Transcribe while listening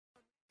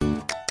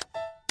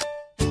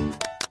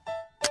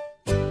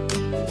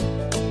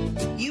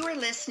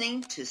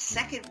listening to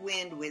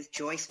Secondwind with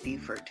Joyce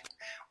Buford,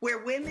 where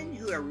women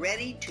who are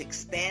ready to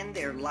expand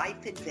their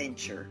life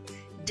adventure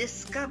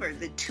discover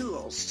the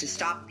tools to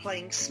stop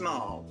playing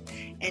small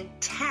and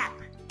tap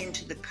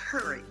into the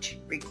courage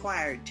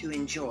required to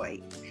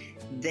enjoy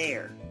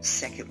their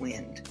second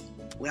wind.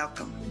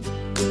 Welcome.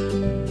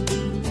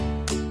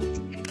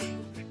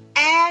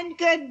 And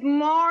good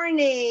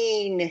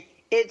morning.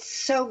 It's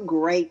so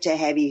great to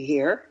have you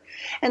here.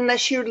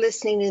 Unless you're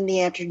listening in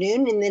the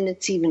afternoon, and then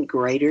it's even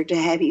greater to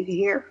have you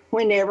here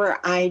whenever.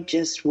 I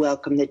just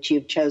welcome that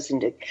you've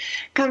chosen to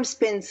come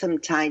spend some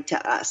time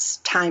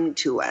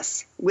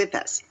with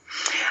us.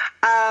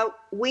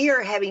 We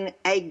are having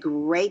a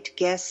great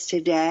guest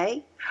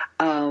today.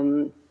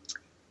 I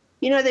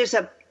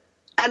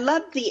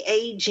love the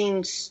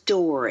aging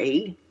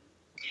story,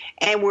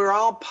 and we're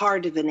all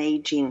part of an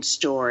aging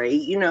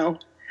story.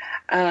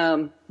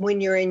 When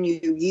you're in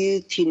your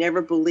youth, you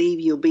never believe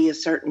you'll be a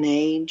certain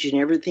age. You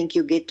never think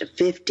you'll get to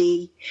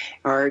 50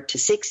 or to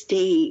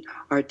 60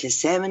 or to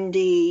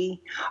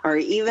 70 or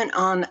even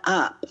on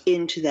up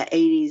into the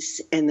 80s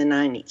and the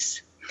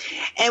 90s.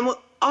 And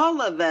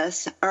all of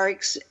us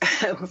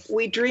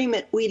we dream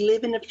it. We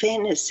live in a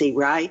fantasy,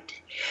 right?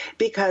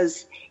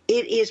 Because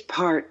it is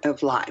part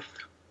of life.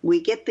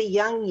 We get the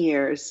young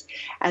years,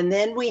 and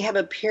then we have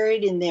a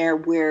period in there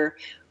where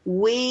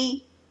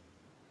we,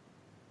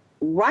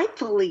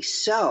 rightfully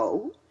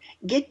so,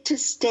 get to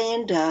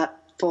stand up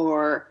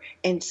for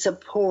and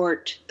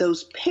support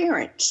those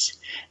parents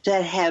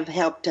that have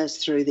helped us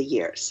through the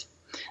years.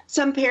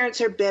 Some parents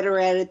are better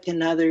at it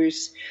than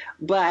others,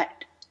 but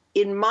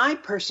in my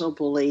personal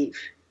belief,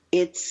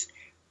 it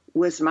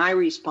was my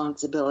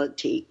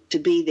responsibility to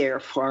be there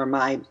for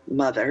my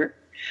mother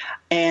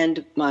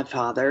and my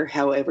father.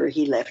 However,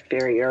 he left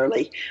very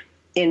early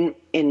in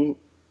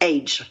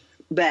age.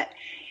 But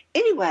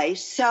anyway,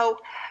 so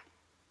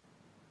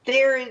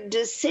there are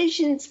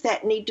decisions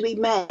that need to be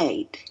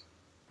made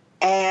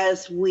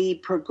as we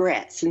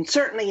progress. And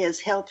certainly as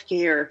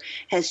healthcare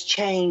has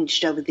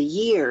changed over the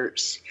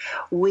years,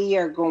 we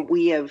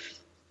have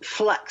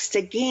fluxed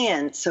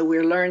again. So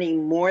we're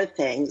learning more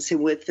things.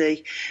 And with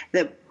the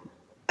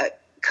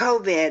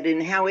COVID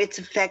and how it's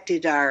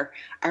affected our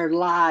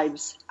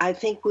lives, I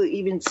think we'll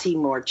even see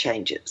more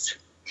changes.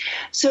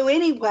 So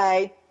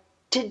anyway,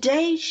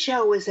 today's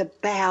show is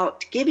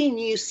about giving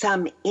you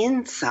some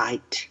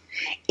insight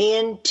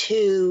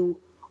into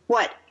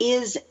what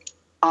is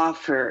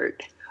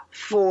offered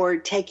for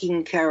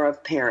taking care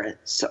of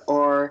parents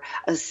or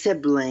a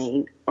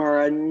sibling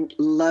or a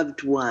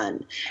loved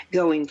one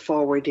going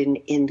forward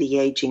in the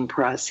aging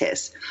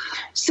process.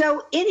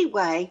 So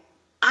anyway,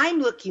 I'm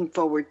looking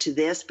forward to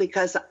this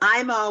because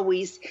I'm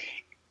always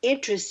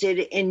interested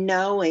in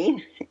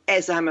knowing,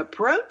 as I'm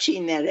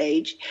approaching that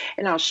age,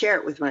 and I'll share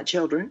it with my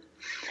children,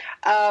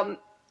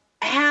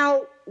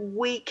 how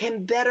we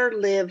can better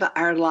live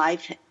our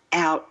life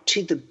out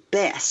to the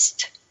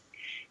best,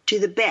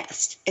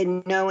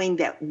 and knowing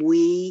that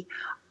we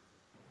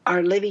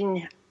are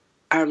living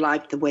our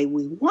life the way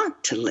we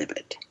want to live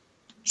it.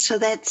 So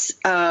that's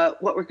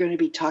what we're going to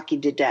be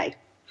talking today.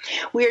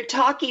 We're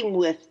talking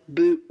with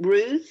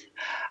Ruth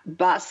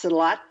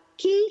Busalacchi.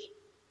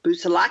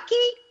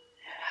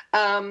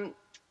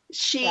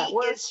 She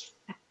is,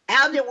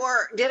 how did it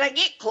work? Did I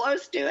get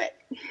close to it?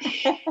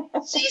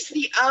 She's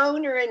the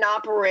owner and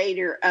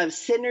operator of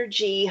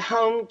Synergy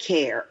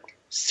HomeCare,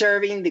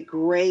 serving the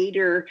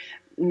greater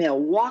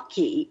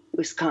Milwaukee,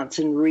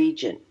 Wisconsin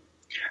region.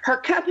 Her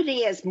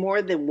company has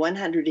more than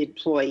 100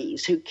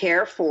 employees who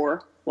care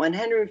for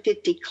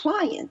 150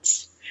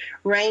 clients,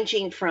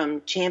 ranging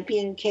from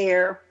companion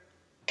care,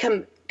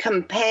 to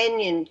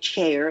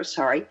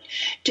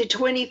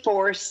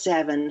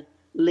 24/7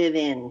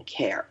 live-in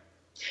care.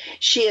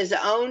 She has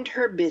owned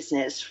her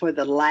business for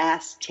the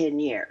last 10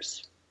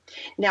 years.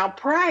 Now,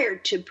 prior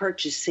to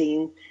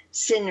purchasing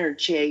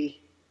Synergy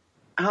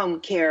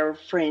HomeCare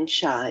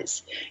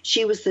franchise,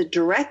 she was the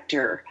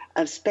director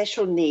of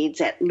special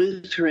needs at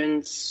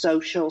Lutheran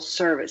Social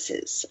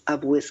Services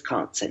of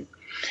Wisconsin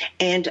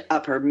and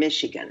Upper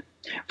Michigan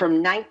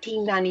from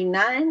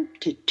 1999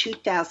 to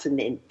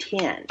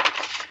 2010.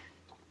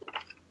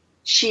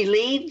 She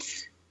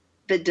leads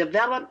the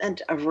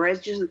development of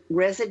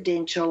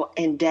residential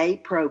and day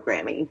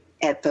programming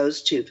at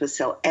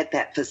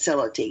that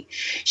facility.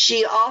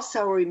 She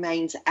also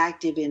remains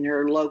active in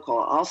her local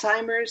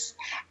Alzheimer's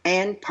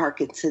and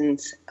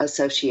Parkinson's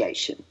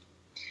Association.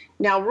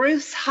 Now,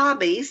 Ruth's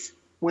hobbies,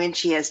 when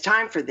she has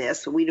time for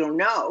this, we don't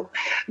know,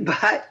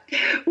 but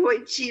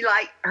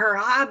her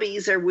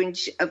hobbies are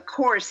of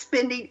course,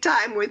 spending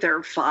time with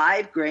her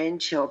 5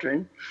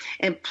 grandchildren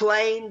and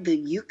playing the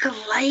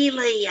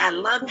ukulele. I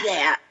love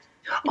that.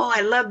 Oh,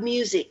 I love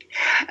music.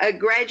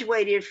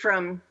 Graduated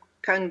from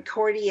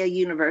Concordia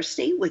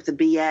University with a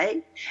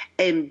BA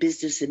in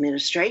Business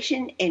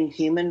Administration and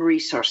Human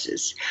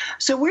Resources.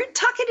 So we're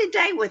talking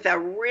today with a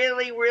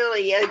really,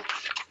 really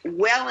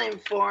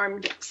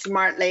well-informed,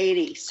 smart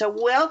lady. So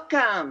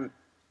welcome,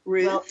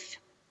 Ruth. Well,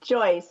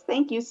 Joyce,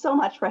 thank you so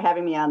much for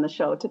having me on the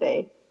show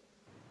today.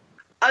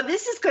 Oh,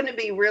 this is going to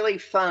be really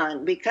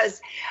fun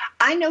because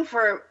I know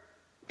for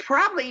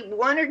probably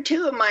one or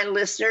two of my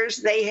listeners,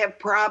 they have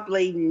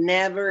probably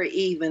never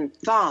even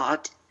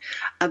thought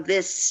of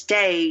this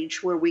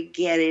stage where we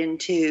get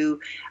into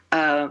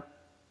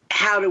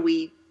how do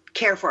we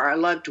care for our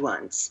loved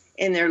ones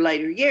in their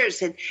later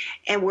years.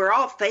 And we're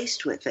all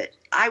faced with it.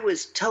 I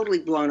was totally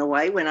blown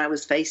away when I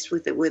was faced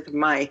with it with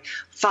my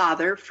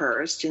father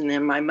first and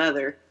then my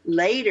mother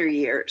later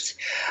years.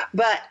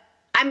 But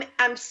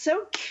I'm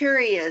so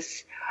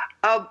curious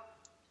of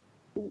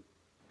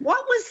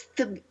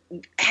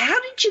how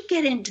did you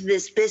get into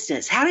this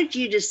business? How did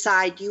you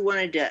decide you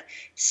wanted to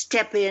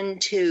step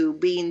into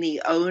being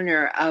the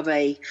owner of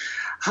a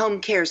home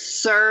care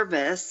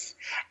service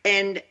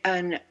and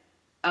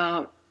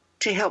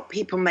to help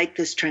people make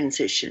this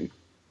transition?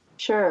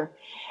 Sure.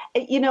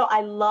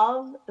 I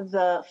love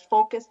the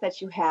focus that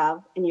you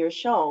have in your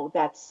show,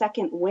 that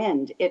second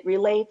wind. It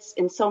relates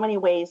in so many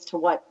ways to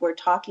what we're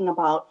talking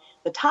about,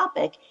 the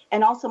topic,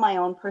 and also my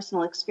own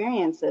personal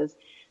experiences.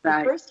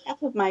 Right. The first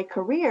half of my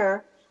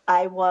career,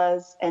 I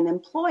was an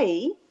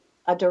employee,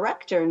 a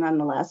director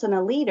nonetheless, and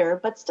a leader,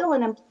 but still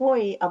an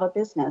employee of a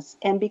business.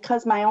 And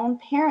because my own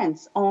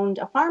parents owned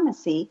a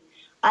pharmacy,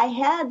 I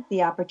had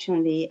the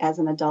opportunity as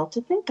an adult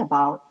to think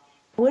about,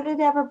 would it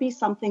ever be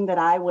something that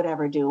I would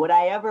ever do? Would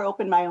I ever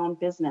open my own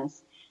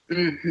business?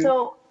 Mm-hmm.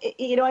 So,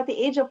 at the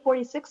age of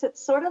 46, it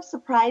sort of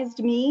surprised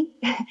me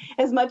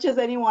as much as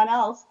anyone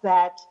else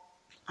that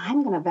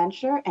I'm going to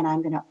venture and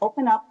I'm going to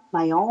open up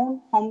my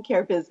own home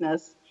care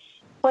business.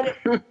 But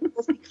it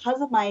was because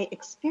of my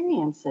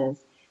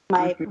experiences.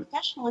 My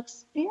professional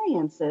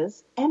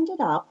experiences ended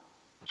up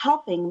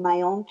helping my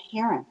own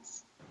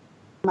parents.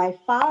 My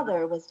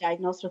father was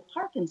diagnosed with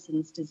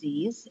Parkinson's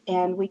disease,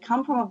 and we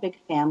come from a big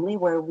family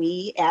where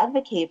we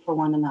advocate for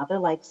one another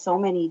like so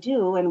many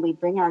do, and we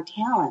bring our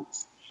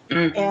talents.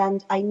 Mm-hmm.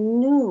 And I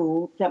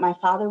knew that my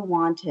father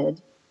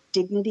wanted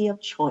dignity of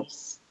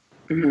choice.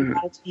 Mm-hmm. He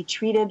wanted to be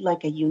treated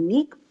like a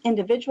unique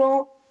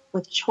individual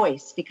with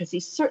choice, because he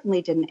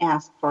certainly didn't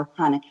ask for a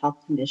chronic health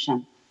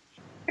condition.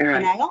 Right.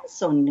 And I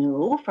also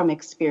knew from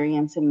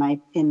experience in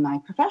my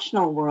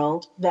professional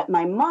world that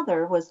my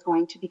mother was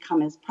going to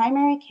become his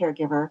primary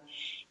caregiver,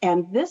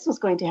 and this was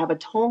going to have a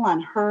toll on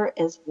her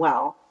as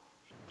well.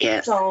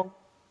 Yes. So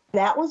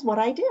that was what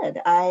I did.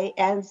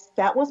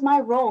 That was my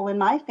role in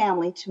my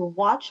family, to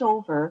watch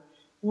over,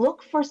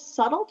 look for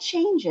subtle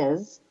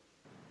changes,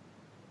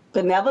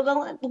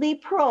 benevolently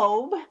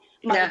probe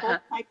both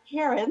my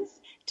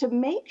parents to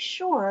make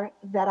sure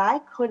that I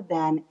could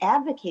then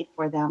advocate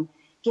for them,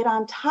 get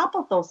on top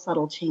of those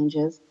subtle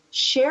changes,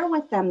 share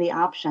with them the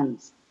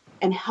options,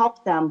 and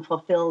help them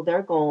fulfill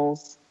their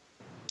goals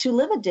to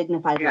live a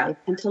dignified life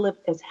and to live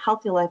as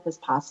healthy a life as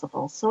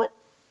possible. So it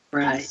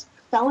just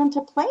fell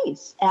into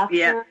place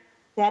after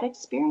that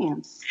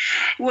experience.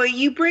 Well,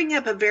 you bring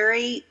up a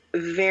very,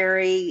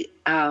 very,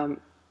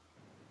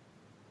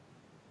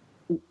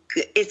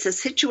 it's a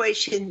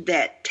situation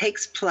that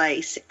takes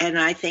place, and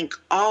I think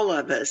all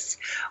of us,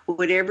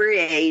 whatever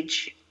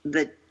age,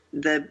 the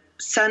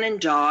son and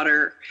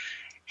daughter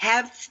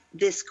have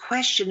this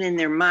question in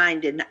their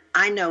mind. And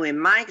I know in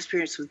my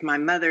experience with my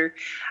mother,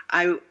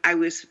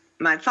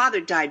 my father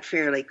died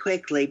fairly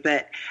quickly,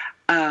 but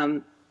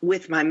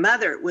with my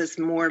mother, it was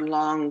more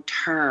long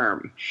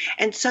term.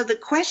 And so the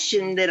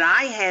question that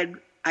I had,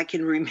 I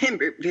can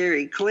remember it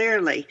very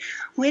clearly.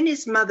 When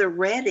is mother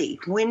ready?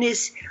 When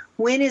is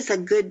a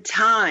good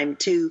time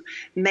to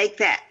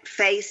make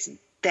face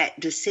that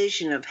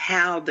decision of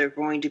how they're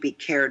going to be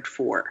cared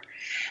for?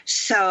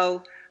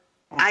 So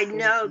absolutely. I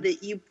know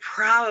that you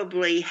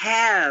probably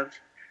have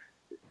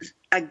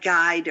a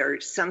guide or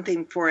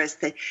something for us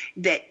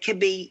that could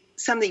be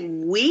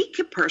something we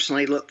could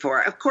personally look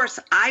for. Of course,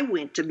 I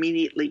went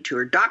immediately to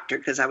her doctor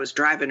because I was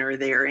driving her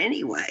there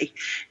anyway,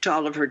 to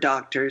all of her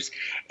doctors.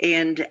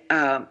 And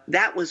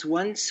that was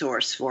one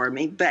source for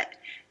me. But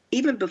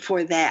even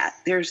before that,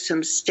 there's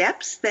some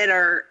steps that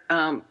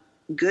are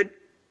good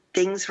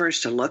things for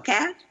us to look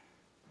at.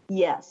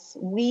 Yes,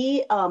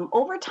 we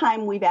over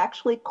time we've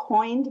actually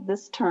coined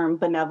this term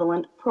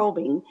benevolent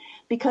probing,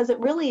 because it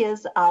really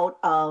is out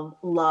of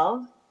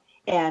love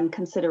and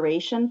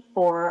consideration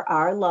for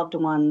our loved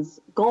ones'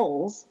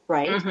 goals,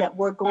 right? Mm-hmm. That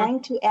we're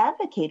going to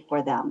advocate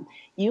for them.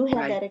 You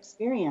have that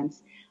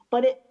experience,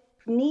 but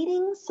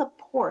needing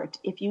support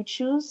if you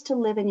choose to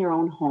live in your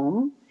own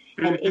home.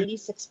 And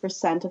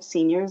 86% of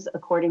seniors,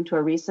 according to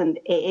a recent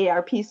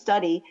AARP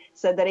study,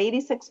 said that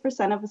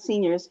 86% of the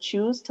seniors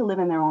choose to live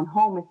in their own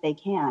home if they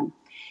can.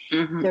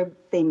 Mm-hmm.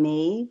 They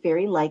may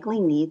very likely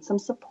need some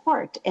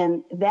support.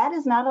 And that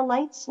is not a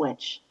light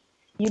switch.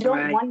 You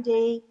don't one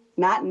day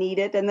not need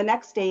it, and the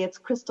next day it's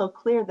crystal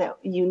clear that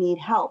you need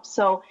help.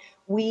 So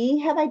we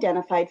have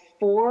identified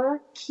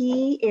 4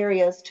 key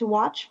areas to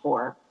watch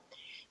for.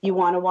 You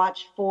want to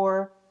watch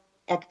for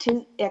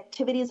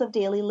activities of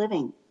daily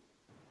living.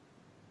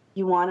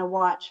 You want to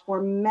watch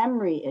for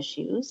memory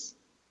issues.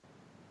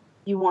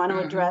 You want to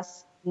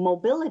address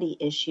mobility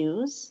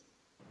issues.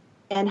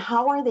 And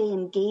how are they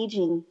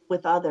engaging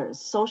with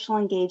others? Social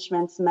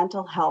engagements,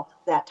 mental health,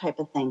 that type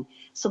of thing.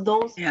 So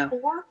those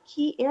 4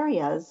 key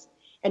areas,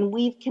 and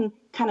we can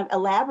kind of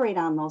elaborate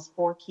on those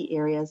 4 key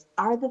areas,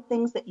 are the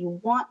things that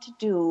you want to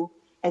do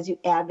as you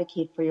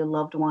advocate for your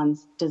loved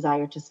one's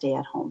desire to stay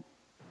at home.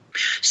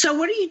 So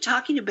what are you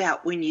talking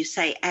about when you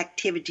say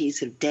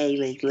activities of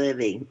daily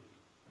living?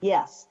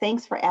 Yes,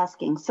 thanks for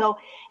asking. So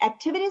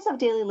activities of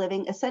daily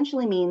living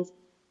essentially means,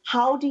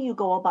 how do you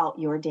go about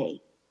your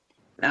day?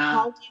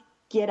 How do you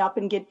get up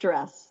and get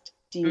dressed?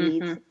 Do you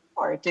need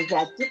support? Is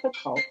that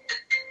difficult?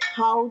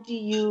 How do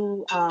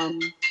you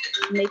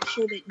make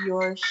sure that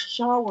you're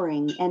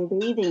showering and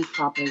bathing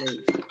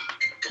properly?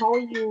 How are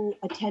you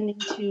attending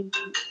to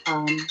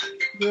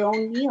your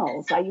own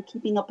meals? Are you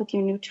keeping up with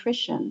your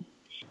nutrition?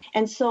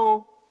 And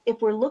so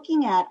if we're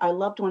looking at our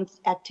loved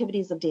ones'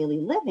 activities of daily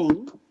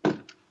living,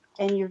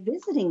 and you're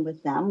visiting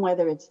with them,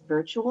 whether it's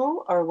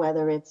virtual or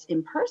whether it's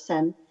in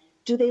person,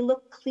 do they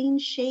look clean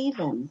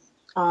shaven?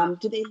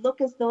 Do they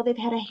look as though they've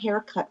had a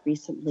haircut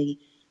recently?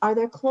 Are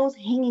their clothes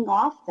hanging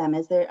off them?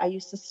 Are you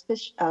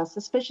suspicious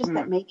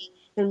that maybe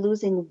they're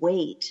losing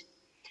weight?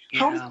 Yeah.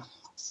 How does the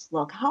house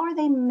look? How are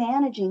they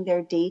managing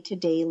their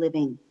day-to-day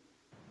living?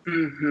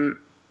 Mm-hmm.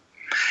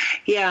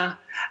 Yeah.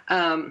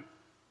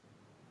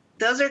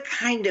 Those are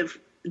kind of,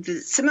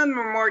 some of them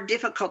are more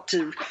difficult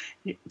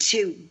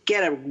to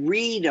get a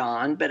read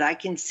on, but I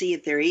can see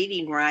if they're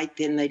eating right,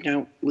 then they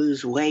don't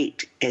lose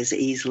weight as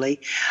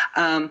easily.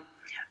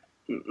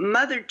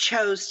 Mother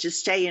chose to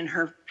stay in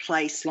her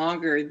place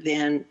longer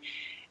than,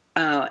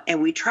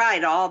 and we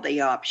tried all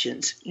the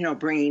options,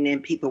 bringing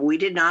in people. We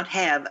did not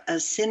have a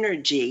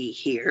synergy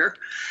here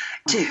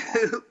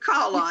to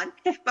call on,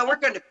 but we're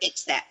going to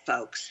fix that,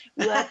 folks.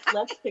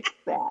 Let's fix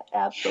that.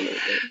 Absolutely.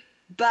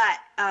 But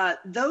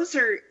those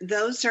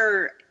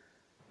are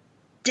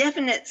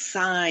definite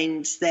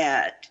signs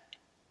that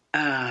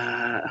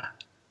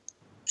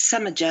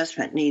some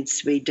adjustment needs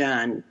to be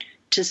done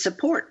to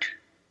support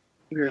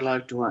your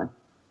loved one.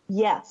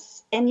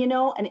 Yes. And,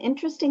 an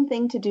interesting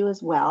thing to do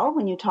as well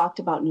when you talked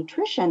about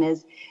nutrition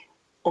is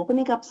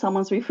opening up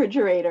someone's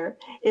refrigerator.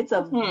 It's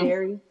a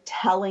very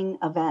telling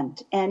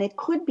event. And it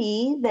could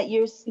be that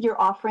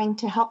you're offering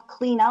to help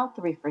clean out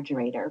the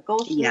refrigerator, go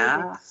through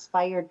the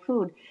expired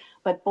food.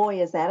 But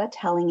boy, is that a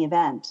telling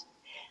event.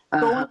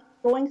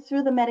 Going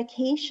through the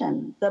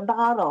medication, the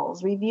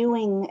bottles,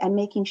 reviewing and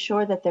making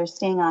sure that they're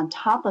staying on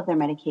top of their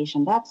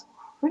medication, that's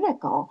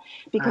critical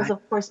because,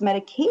 of course,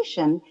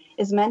 medication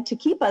is meant to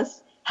keep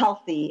us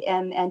healthy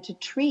and to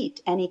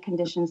treat any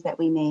conditions that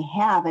we may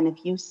have. And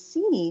if you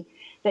see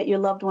that your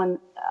loved one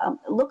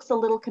looks a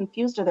little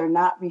confused or they're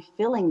not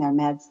refilling their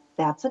meds,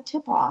 that's a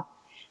tip-off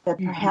that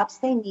perhaps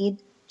they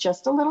need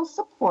just a little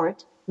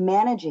support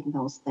managing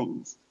those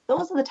things.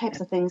 Those are the types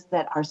of things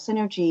that our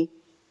Synergy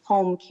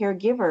home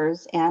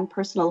caregivers and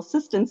personal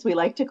assistants, we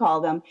like to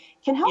call them,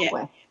 can help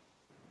with.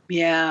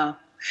 Yeah.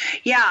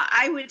 Yeah,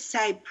 I would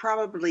say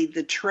probably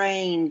the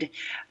trained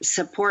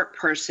support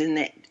person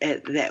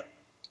that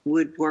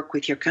would work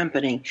with your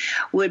company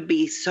would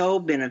be so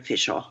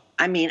beneficial.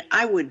 I mean,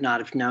 I would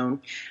not have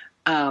known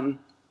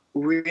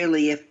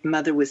really if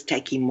Mother was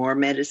taking more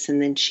medicine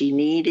than she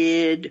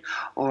needed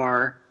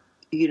or,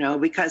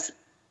 because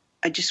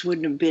I just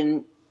wouldn't have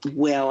been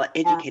well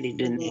educated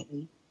in it.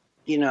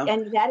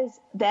 And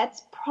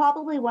that's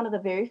probably one of the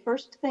very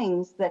first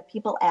things that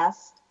people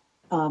ask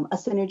a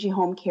Synergy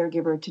home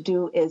caregiver to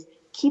do is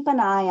keep an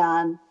eye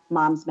on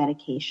mom's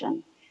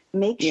medication.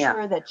 Make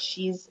sure that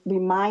she's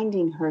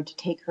reminding her to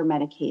take her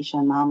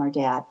medication, mom or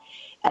dad.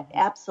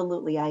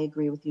 Absolutely, I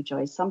agree with you,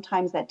 Joyce.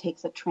 Sometimes that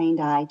takes a trained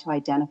eye to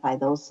identify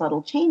those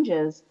subtle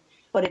changes.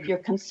 But if you're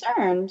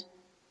concerned,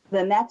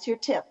 then that's your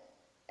tip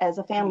as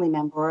a family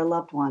member or a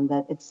loved one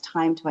that it's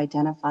time to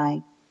identify.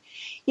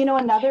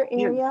 Another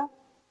area...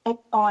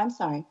 I'm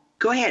sorry.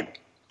 Go ahead.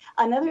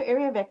 Another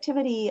area of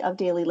activity of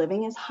daily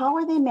living is how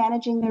are they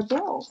managing their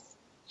bills?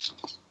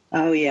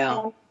 Oh, yeah.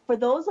 And for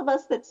those of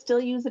us that still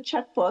use a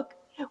checkbook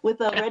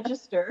with a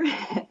register,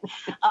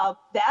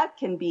 that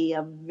can be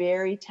a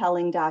very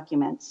telling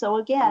document. So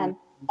again,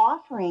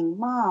 offering,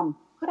 Mom,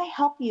 could I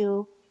help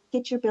you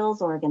get your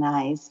bills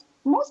organized?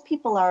 Most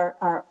people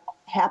are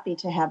happy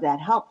to have that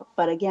help.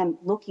 But again,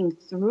 looking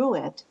through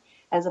it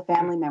as a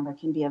family member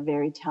can be a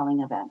very telling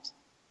event.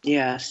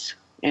 Yes.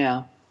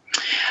 Yeah.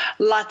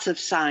 Lots of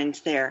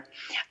signs there.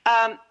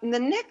 The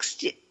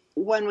next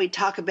one we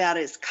talk about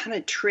is kind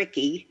of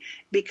tricky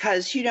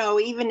because,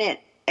 even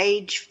at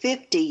age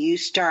 50, you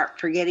start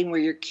forgetting where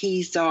your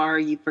keys are.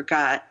 You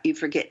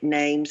forget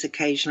names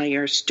occasionally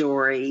or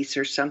stories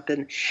or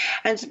something.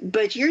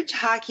 But you're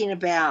talking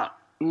about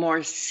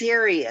more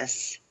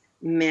serious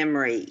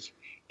memory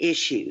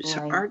issues,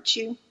 aren't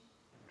you?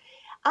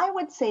 I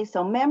would say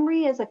so.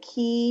 Memory is a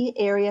key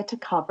area to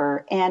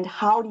cover. And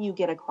how do you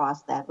get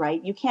across that,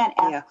 right? You can't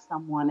ask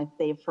someone if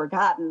they've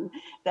forgotten.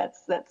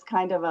 That's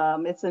kind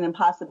of, it's an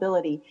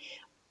impossibility.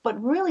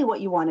 But really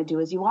what you want to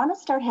do is you want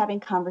to start having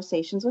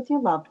conversations with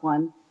your loved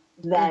one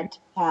that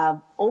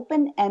have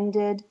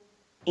open-ended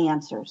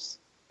answers.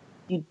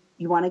 You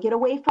You want to get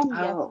away from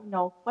yes Oh. or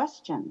no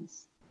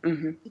questions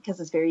Mm-hmm.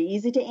 because it's very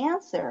easy to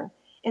answer.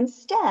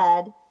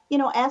 Instead,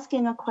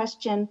 asking a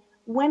question,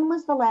 when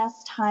was the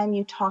last time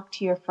you talked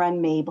to your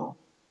friend Mabel?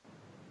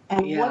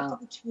 And what Yeah. did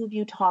the two of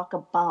you talk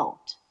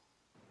about?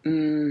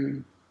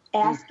 Mm.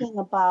 Asking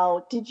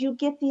about, did you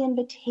get the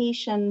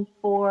invitation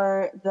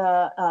for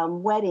the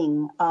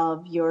wedding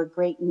of your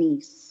great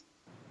niece?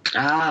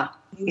 Ah,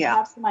 You yeah.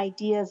 have some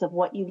ideas of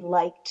what you'd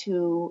like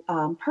to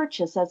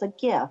purchase as a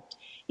gift.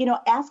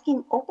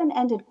 Asking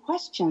open-ended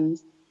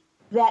questions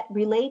that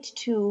relate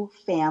to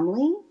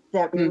family,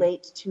 that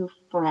relate to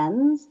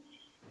friends,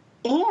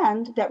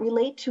 and that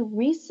relate to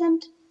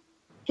recent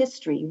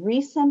history,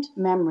 recent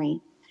memory.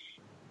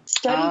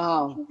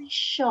 Studies actually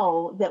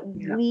show that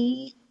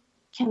we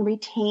can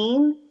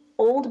retain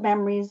old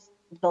memories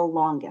the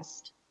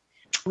longest.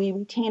 We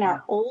retain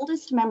our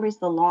oldest memories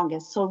the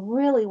longest. So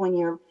really, when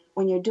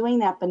you're doing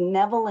that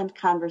benevolent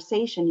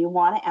conversation, you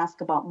want to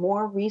ask about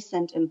more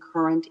recent and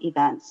current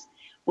events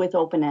with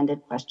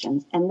open-ended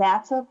questions. And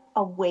that's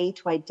a way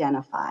to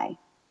identify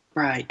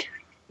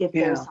if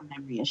there's some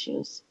memory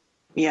issues.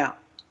 Yeah.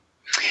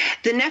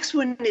 The next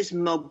one is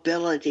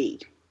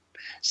mobility.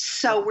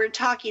 So we're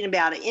talking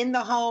about in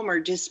the home or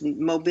just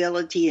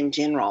mobility in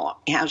general,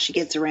 how she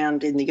gets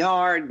around in the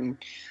yard and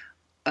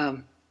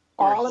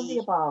all of the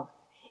above.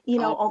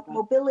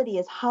 Mobility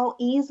is how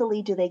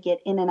easily do they get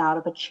in and out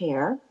of a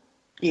chair?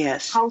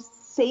 Yes. How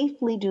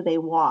safely do they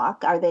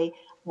walk? Are they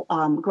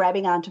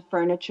grabbing onto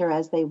furniture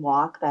as they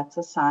walk? That's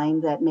a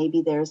sign that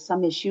maybe there's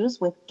some issues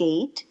with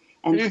gait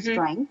and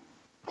strength.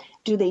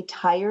 Do they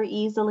tire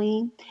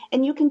easily?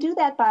 And you can do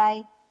that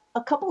by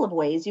a couple of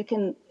ways. You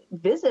can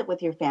visit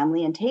with your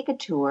family and take a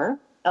tour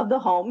of the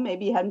home.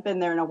 Maybe you hadn't been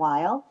there in a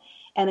while.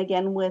 And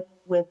again, with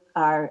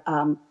our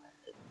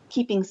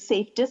keeping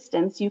safe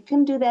distance, you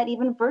can do that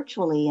even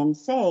virtually and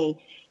say,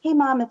 hey,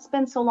 Mom, it's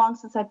been so long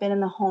since I've been in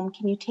the home.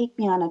 Can you take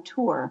me on a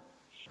tour?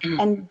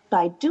 And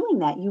by doing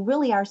that, you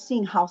really are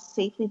seeing how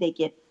safely they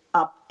get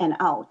up and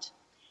out.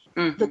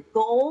 The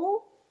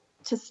goal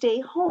to stay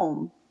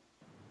home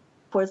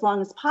for as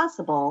long as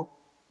possible,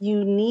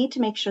 you need to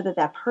make sure that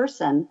that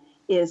person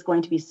is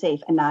going to be safe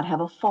and not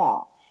have a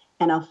fall.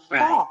 And a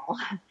fall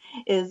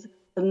is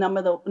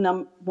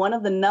one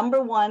of the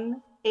number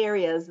one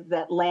areas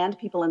that land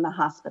people in the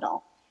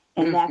hospital.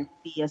 And that could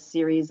be a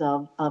series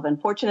of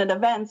unfortunate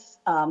events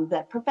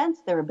that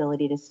prevents their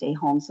ability to stay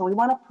home. So we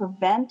want to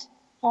prevent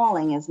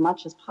falling as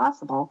much as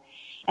possible.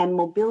 And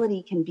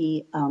mobility can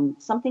be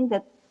something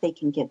that they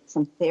can get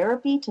some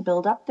therapy to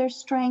build up their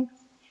strength.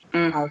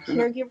 Our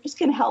caregivers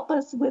can help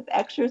us with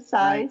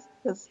exercise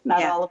because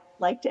not all of us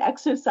like to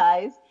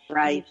exercise.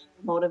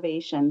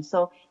 Motivation.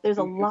 So there's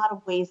a lot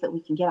of ways that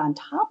we can get on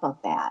top of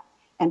that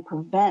and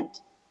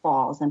prevent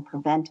falls and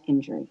prevent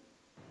injury.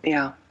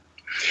 Yeah.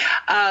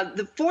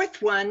 The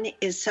fourth one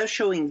is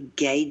social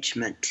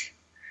engagement.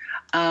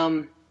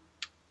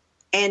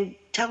 And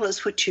tell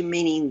us what you're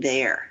meaning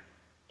there.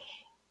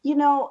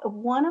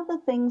 One of the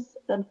things,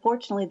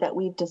 unfortunately, that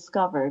we've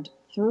discovered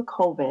through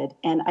COVID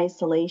and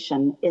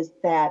isolation is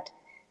that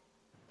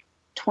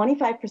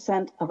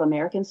 25% of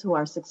Americans who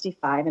are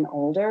 65 and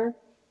older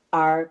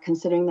are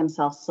considering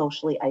themselves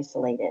socially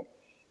isolated.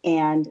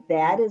 And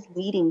that is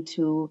leading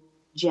to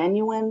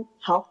genuine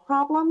health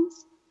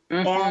problems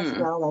as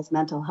well as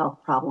mental health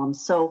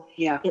problems. So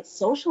it's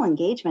social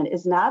engagement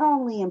is not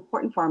only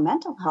important for our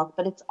mental health,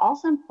 but it's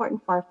also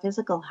important for our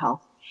physical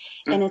health.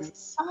 And it's a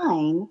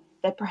sign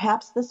that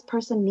perhaps this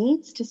person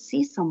needs to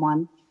see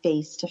someone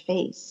face to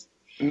face.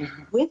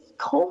 With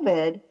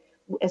COVID,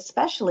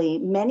 especially,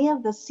 many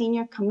of the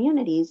senior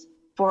communities,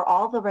 for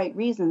all the right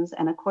reasons,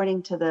 and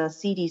according to the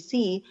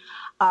CDC,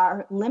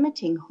 are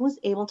limiting who's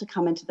able to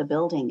come into the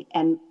building.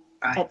 And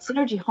at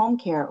Synergy Home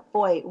Care,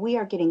 boy, we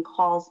are getting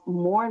calls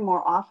more and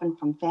more often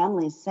from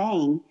families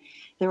saying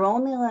they're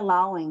only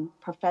allowing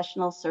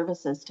professional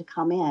services to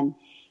come in,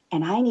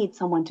 and I need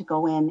someone to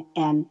go in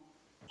and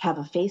have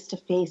a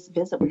face-to-face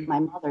visit with my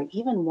mother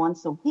even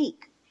once a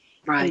week.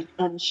 And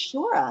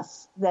assure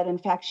us that, in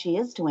fact, she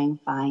is doing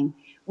fine.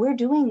 We're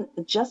doing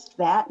just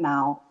that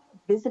now,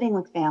 visiting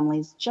with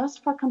families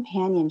just for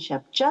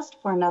companionship, just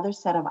for another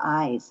set of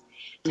eyes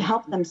to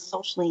help them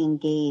socially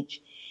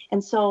engage.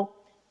 And so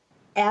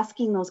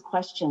asking those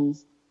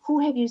questions, who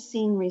have you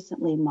seen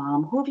recently,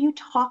 Mom? Who have you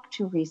talked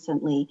to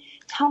recently?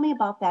 Tell me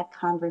about that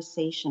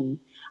conversation.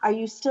 Are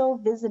you still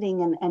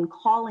visiting and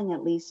calling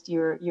at least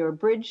your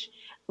bridge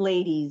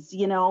ladies,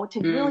 to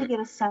really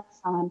get a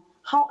sense on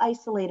how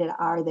isolated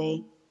are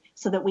they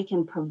so that we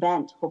can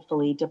prevent,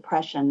 hopefully,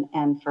 depression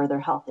and further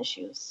health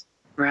issues?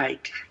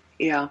 Right.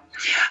 Yeah.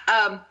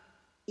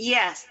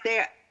 Yes,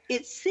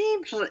 it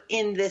seems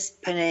in this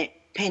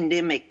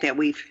pandemic that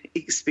we've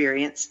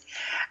experienced,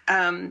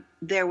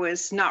 there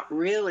was not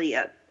really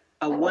a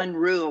one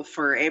rule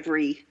for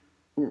every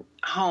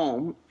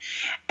home.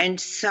 And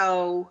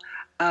so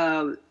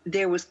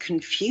there was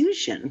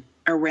confusion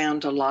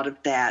around a lot of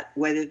that,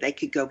 whether they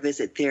could go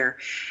visit their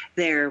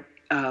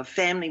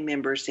family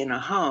members in a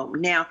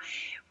home. Now,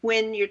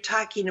 when you're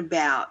talking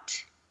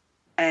about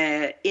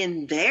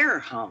in their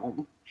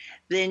home,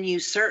 then you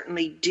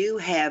certainly do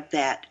have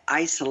that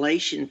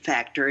isolation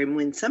factor. And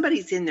when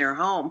somebody's in their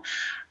home,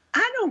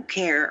 I don't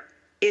care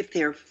if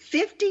they're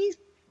 50,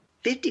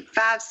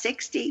 55,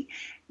 60,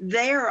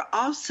 they're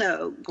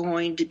also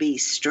going to be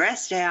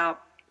stressed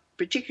out,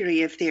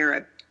 particularly if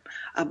they're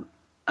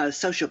a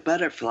social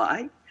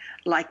butterfly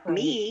like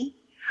me.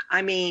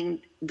 I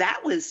mean,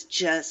 that was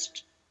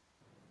just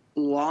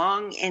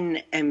long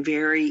and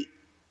very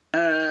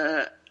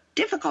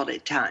difficult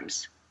at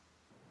times.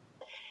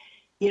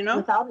 You know?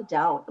 Without a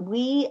doubt.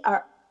 We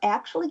are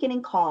actually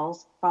getting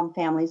calls from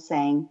families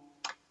saying,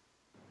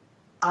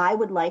 I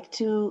would like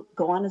to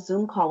go on a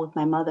Zoom call with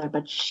my mother,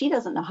 but she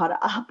doesn't know how to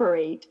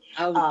operate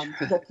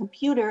the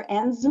computer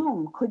and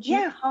Zoom. Could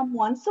you come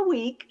once a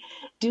week,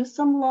 do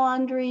some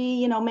laundry,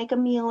 you know, make a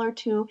meal or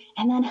two,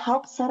 and then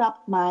help set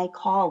up my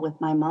call with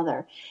my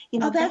mother? You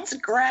know, that's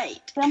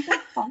great. Simple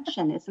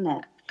function, isn't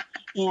it?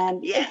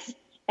 And yes.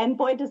 And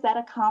boy, does that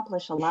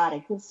accomplish a lot.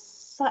 It gives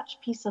such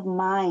peace of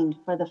mind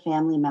for the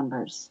family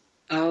members.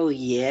 Oh,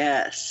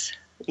 yes.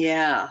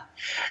 Yeah.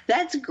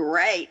 That's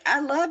great. I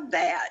love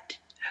that.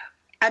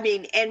 I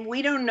mean, and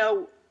we don't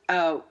know,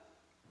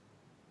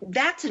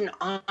 that's an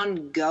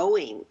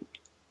ongoing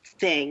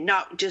thing,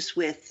 not just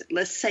with,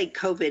 let's say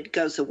COVID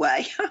goes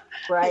away.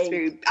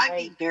 Right. I'm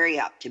being very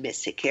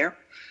optimistic here.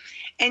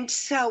 And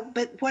so,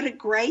 but what a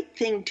great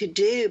thing to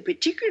do,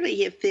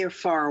 particularly if they're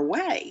far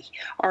away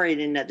or in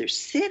another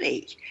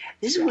city.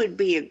 This would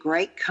be a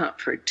great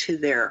comfort to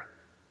their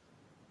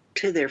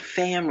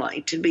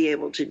family to be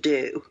able to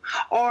do.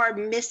 Or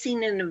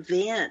missing an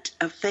event,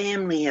 a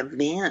family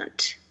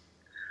event.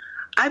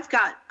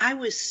 I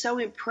was so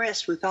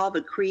impressed with all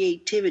the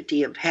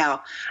creativity of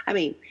how, I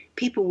mean,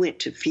 people went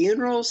to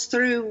funerals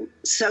through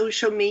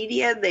social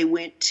media. They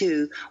went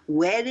to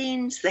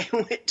weddings. They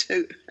went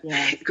to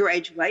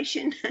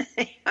graduation.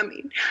 I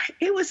mean,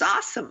 it was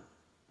awesome.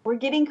 We're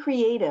getting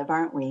creative,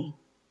 aren't we?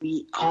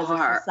 We as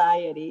are. A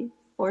society,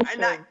 for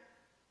sure.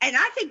 And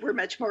I think we're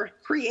much more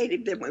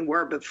creative than we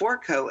were before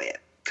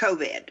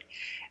COVID,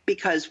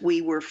 because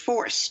we were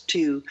forced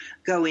to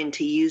go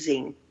into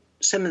using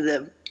some of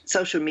the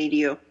social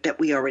media that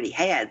we already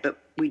had, but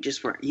we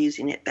just weren't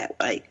using it that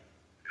way.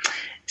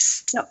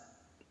 So,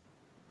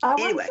 I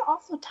anyway. want to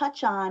also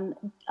touch on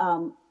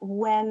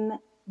when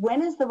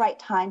is the right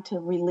time to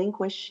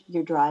relinquish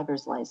your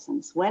driver's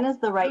license? When is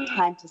the right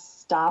time to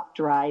stop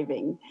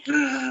driving?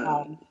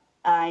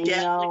 I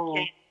know.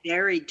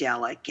 Very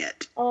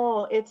delicate.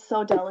 Oh, it's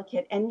so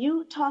delicate. And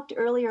you talked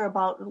earlier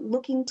about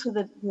looking to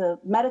the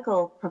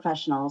medical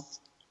professionals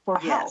for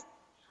help.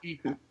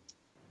 Mm-hmm.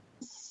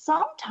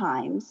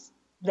 Sometimes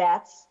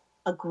that's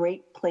a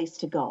great place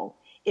to go.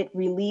 It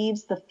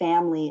relieves the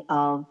family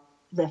of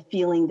the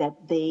feeling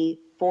that they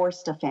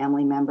forced a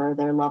family member,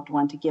 their loved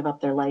one, to give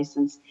up their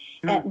license.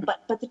 Mm-hmm.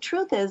 But the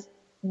truth is,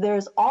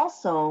 there's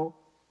also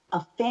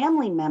a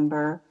family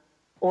member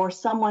or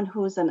someone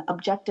who's an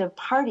objective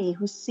party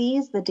who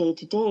sees the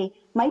day-to-day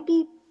might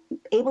be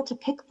able to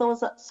pick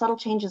those subtle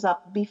changes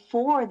up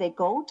before they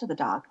go to the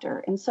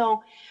doctor. And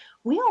so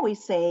we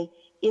always say,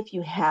 if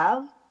you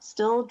have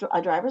still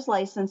a driver's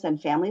license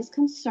and family is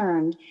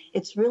concerned,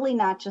 it's really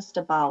not just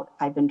about,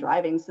 I've been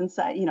driving since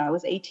I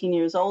was 18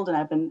 years old and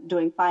I've been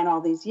doing fine all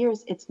these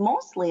years. It's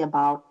mostly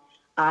about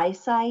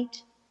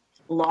eyesight,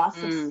 loss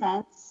of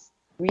sense,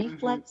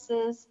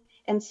 reflexes.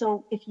 And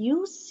so if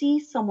you see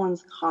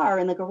someone's car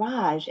in the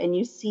garage and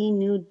you see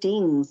new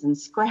dings and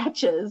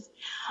scratches,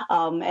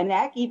 and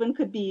that even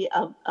could be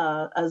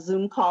a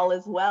Zoom call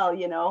as well,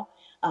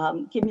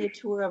 give me a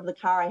tour of the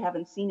car. I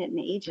haven't seen it in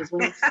ages.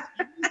 When you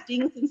see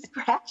dings and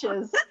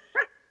scratches,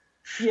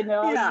 you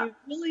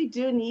really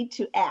do need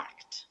to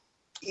act.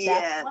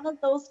 That's one of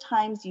those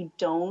times you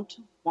don't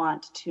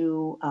want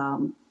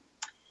to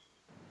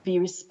be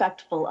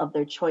respectful of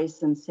their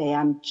choice and say,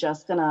 I'm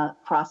just going to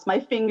cross my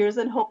fingers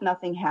and hope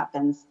nothing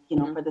happens,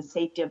 for the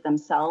safety of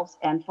themselves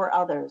and for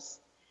others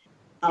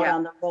out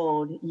on the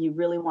road. You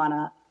really want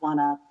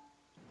to,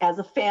 as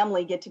a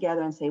family, get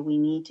together and say, we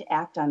need to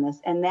act on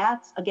this. And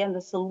that's, again, the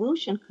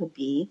solution could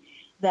be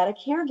that a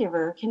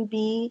caregiver can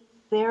be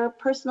their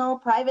personal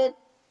private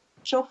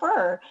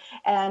chauffeur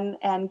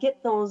and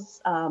get those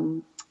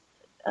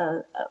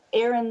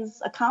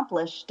errands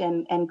accomplished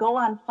and go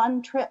on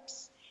fun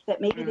trips that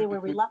maybe they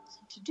were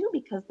reluctant to do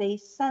because they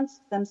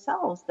sensed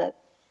themselves that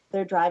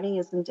their driving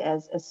isn't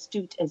as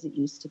astute as it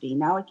used to be.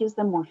 Now it gives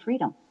them more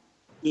freedom.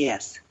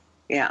 Yes.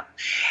 Yeah.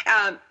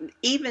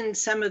 Even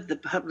some of the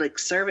public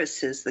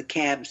services, the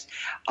cabs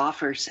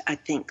offers, I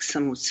think,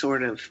 some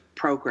sort of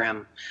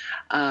program.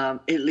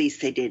 At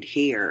least they did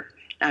here.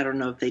 I don't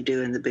know if they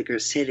do in the bigger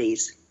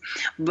cities.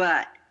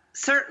 But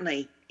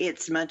certainly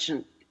it's much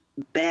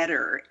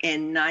better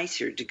and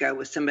nicer to go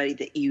with somebody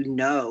that you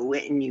know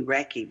and you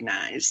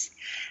recognize,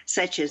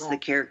 such as the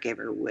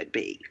caregiver would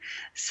be.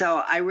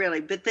 So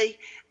but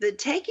the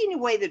taking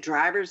away the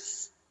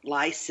driver's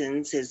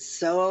license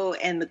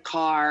and the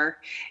car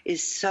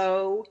is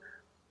so,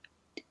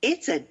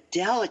 it's a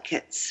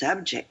delicate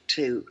subject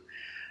to,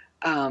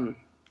 and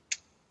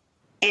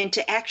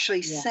to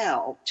actually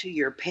sell to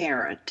your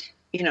parent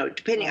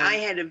Depending, Right. I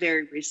had a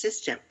very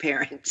resistant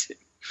parent.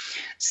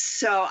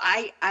 So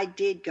I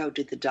did go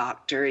to the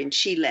doctor, and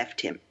she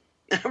left him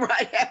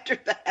right after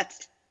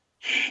that.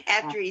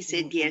 After he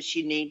said, Absolutely. yes,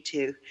 you need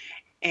to.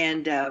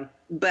 And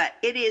but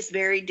it is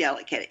very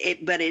delicate.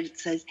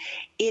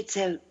 It's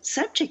a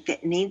subject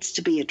that needs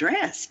to be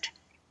addressed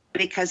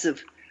because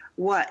of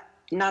what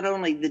not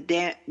only the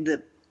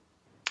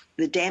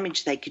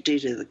damage they could do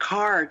to the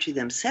car or to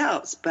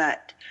themselves,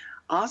 but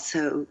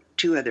also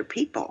to other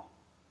people.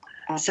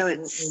 Absolutely.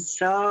 So it's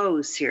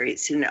so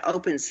serious, and it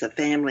opens the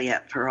family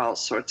up for all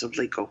sorts of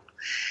legal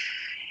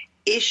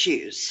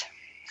issues.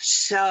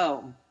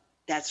 So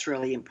that's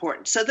really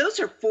important. So those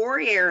are 4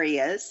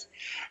 areas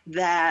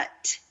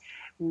that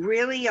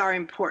really are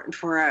important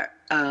for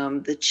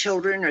the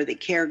children or the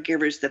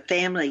caregivers, the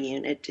family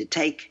unit, to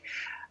take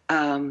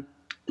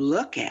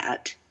look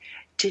at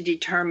to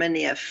determine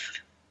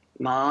if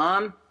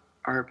mom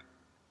or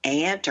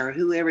aunt or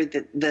whoever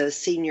the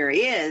senior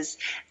is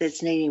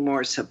that's needing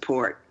more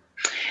support.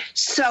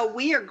 So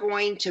we are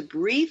going to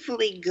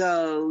briefly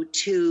go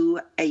to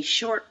a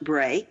short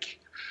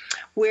break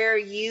where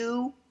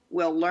you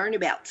will learn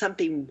about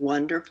something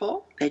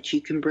wonderful that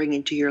you can bring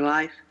into your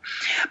life.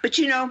 But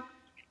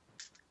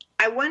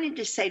I wanted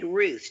to say to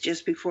Ruth,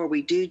 just before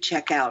we do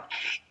check out,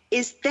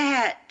 is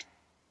that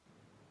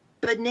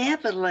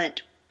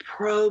benevolent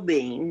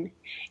probing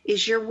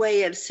is your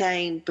way of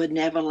saying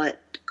benevolent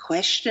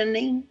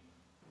questioning?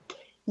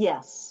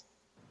 Yes.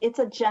 It's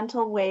a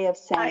gentle way of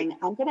saying,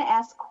 I'm going to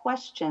ask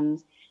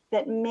questions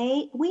that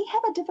we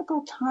have a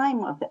difficult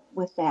time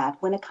with that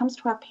when it comes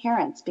to our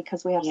parents,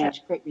 because we have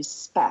such great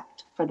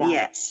respect for them.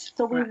 Yes.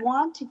 So we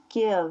want to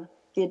give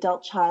the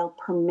adult child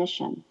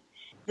permission.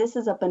 This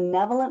is a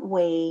benevolent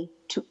way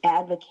to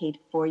advocate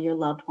for your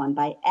loved one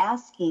by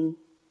asking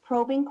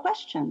probing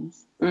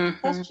questions,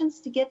 questions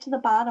to get to the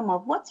bottom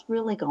of what's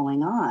really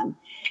going on.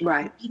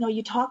 Right.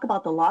 You talk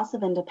about the loss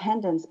of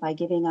independence by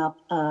giving up,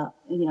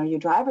 your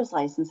driver's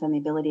license and the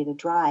ability to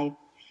drive.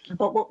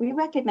 But what we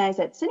recognize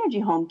at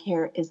Synergy Home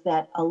Care is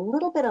that a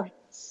little bit of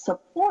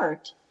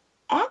support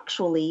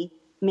actually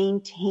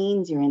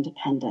maintains your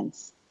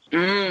independence.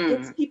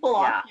 Gets people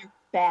off your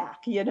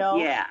back,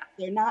 Yeah.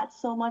 They're not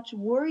so much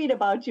worried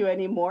about you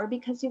anymore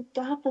because you've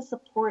got the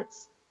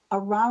supports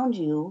around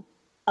you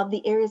of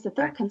the areas that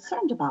they're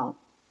concerned about.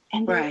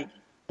 And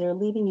they're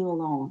leaving you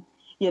alone,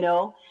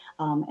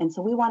 and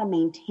so we want to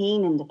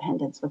maintain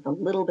independence with a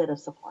little bit of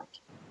support.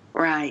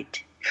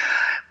 Right.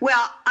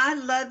 Well, I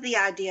love the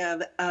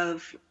idea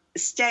of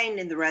staying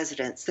in the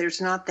residence.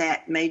 There's not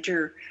that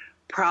major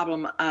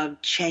problem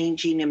of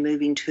changing and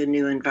moving to a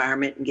new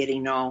environment and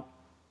getting all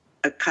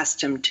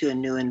accustomed to a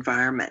new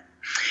environment.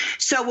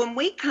 So when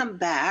we come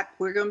back,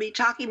 we're going to be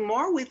talking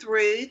more with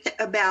Ruth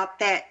about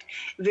that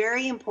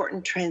very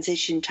important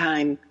transition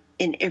time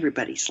in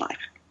everybody's life.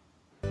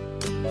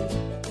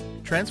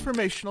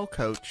 Transformational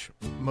coach,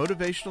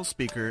 motivational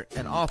speaker,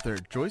 and author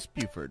Joyce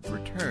Buford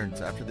returns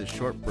after this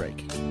short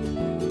break.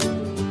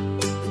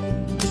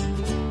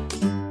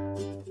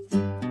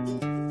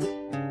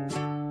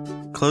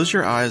 Close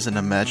your eyes and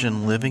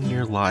imagine living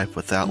your life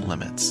without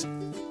limits.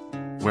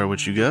 Where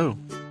would you go?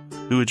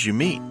 Who would you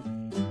meet?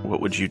 What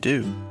would you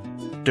do?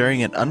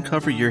 During an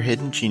Uncover Your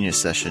Hidden Genius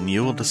session,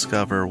 you will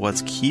discover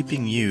what's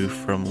keeping you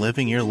from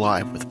living your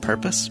life with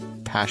purpose,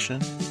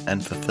 passion,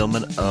 and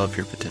fulfillment of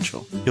your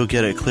potential. You'll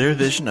get a clear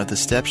vision of the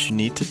steps you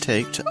need to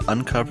take to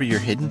uncover your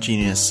hidden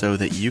genius so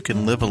that you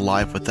can live a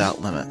life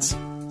without limits.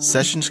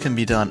 Sessions can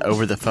be done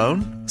over the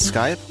phone,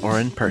 Skype, or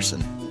in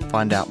person.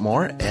 Find out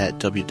more at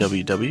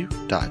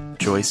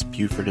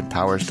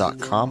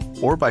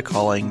www.joycebufordempowers.com or by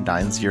calling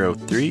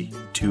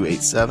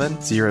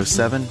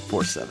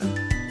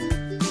 903-287-0747.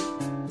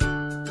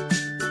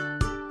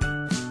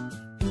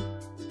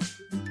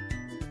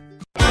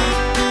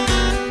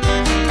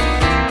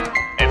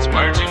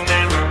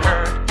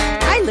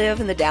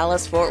 In the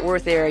Dallas-Fort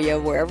Worth area,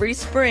 where every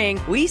spring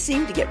we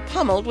seem to get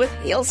pummeled with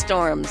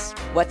hailstorms.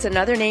 What's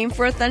another name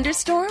for a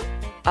thunderstorm?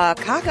 A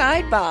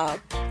cockeyed bob.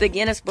 The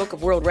Guinness Book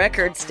of World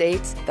Records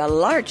states the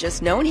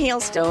largest known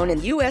hailstone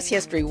in U.S.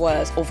 history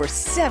was over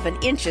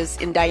 7 inches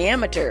in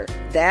diameter.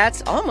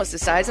 That's almost the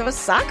size of a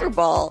soccer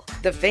ball.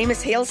 The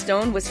famous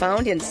hailstone was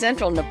found in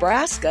central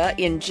Nebraska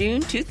in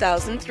June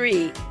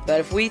 2003.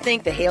 But if we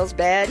think the hail's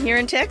bad here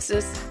in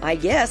Texas, I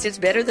guess it's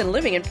better than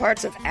living in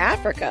parts of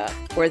Africa,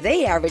 where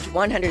they average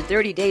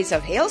 130 days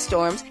of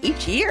hailstorms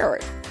each year.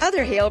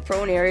 Other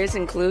hail-prone areas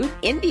include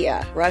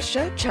India,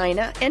 Russia,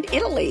 China, and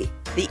Italy.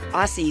 The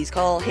Aussies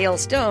call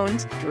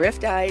hailstones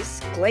drift ice,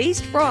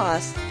 glazed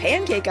frost,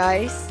 pancake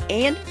ice,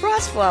 and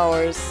frost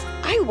flowers.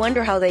 I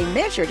wonder how they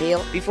measured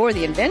hail before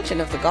the invention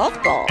of the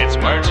golf ball. It's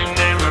words you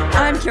never heard.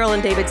 I'm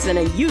Carolyn Davidson,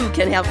 and you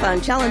can have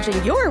fun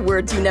challenging your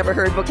words you never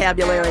heard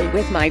vocabulary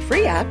with my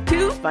free app,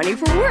 Too Funny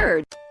for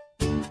Words.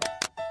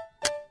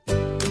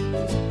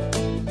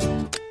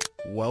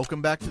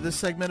 Welcome back to this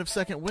segment of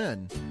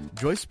Secondwind.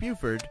 Joyce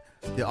Buford,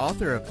 the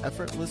author of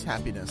Effortless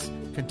Happiness,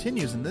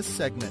 continues in this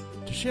segment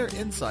to share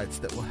insights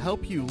that will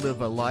help you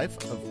live a life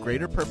of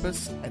greater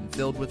purpose and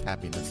filled with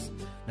happiness.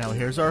 Now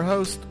here's our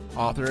host,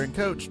 author and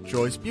coach,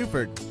 Joyce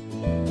Buford.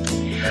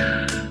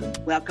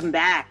 Welcome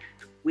back.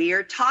 We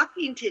are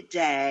talking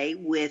today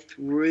with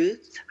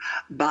Ruth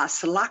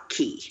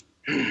Busalacchi.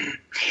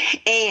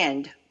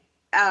 And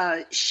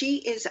she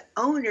is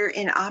owner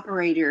and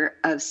operator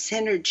of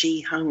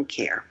Synergy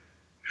HomeCare.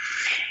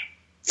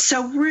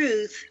 So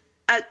Ruth,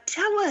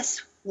 tell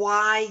us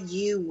why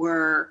you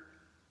were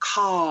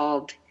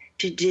called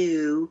to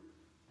do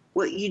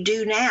what you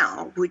do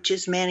now, which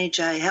is manage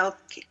a health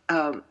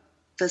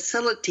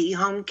facility,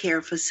 home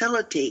care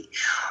facility.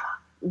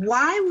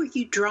 Why were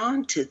you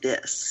drawn to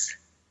this?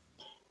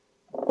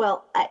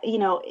 Well,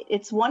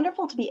 it's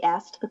wonderful to be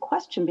asked the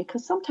question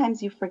because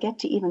sometimes you forget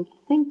to even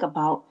think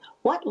about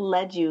what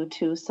led you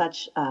to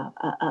such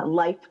a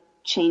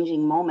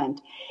life-changing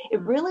moment.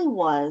 It really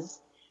was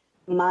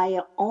my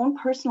own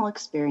personal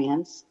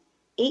experience,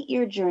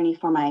 8-year journey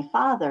for my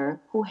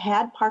father who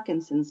had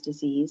Parkinson's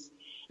disease,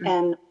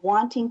 and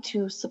wanting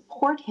to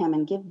support him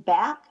and give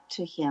back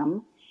to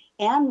him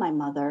and my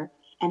mother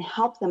and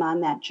help them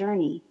on that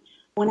journey.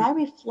 When I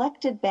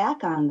reflected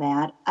back on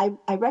that,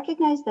 I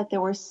recognized that there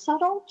were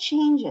subtle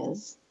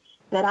changes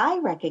that I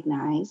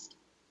recognized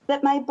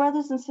that my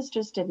brothers and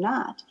sisters did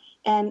not.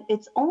 And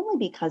it's only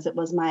because it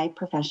was my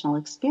professional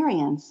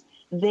experience.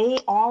 They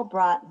all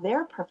brought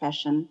their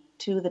profession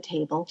to the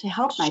table to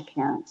help my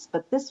parents.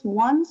 But this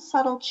one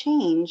subtle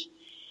change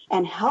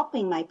and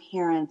helping my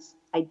parents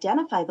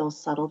identify those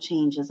subtle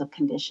changes of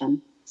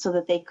condition so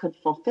that they could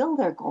fulfill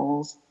their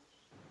goals,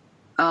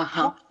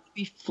 helped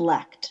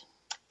reflect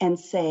and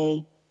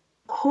say,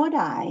 could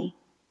I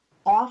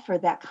offer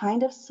that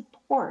kind of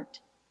support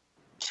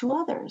to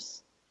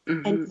others?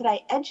 And could I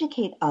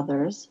educate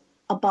others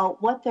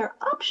about what their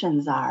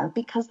options are?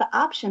 Because the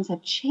options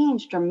have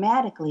changed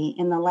dramatically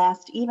in the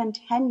last even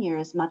 10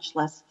 years, much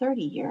less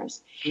 30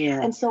 years.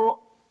 Yeah. And so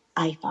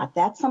I thought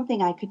that's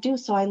something I could do.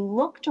 So I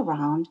looked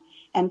around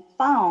and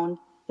found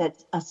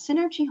that a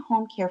Synergy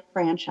Home Care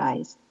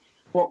franchise,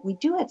 what we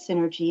do at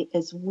Synergy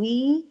is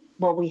we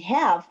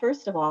have,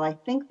 first of all, I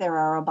think there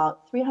are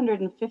about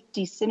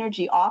 350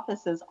 Synergy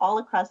offices all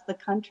across the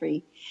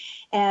country.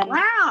 And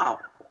wow,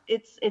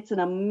 it's an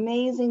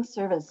amazing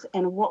service.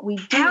 And what we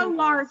do. How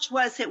large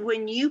was it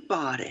when you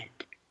bought it?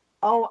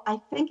 Oh,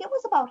 I think it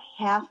was about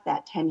half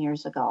that 10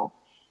 years ago.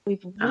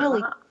 We've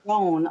really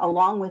grown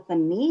along with the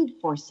need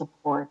for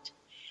support.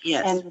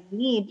 Yes. And the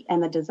need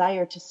and the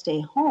desire to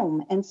stay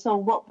home. And so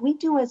what we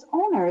do as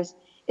owners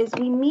is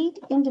we meet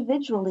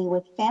individually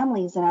with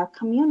families in our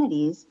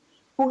communities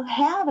who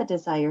have a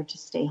desire to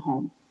stay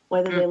home,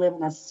 whether they live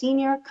in a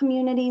senior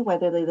community,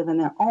 whether they live in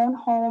their own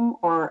home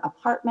or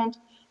apartment,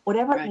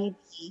 whatever it may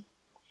be.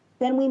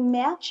 Then we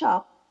match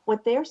up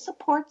what their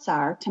supports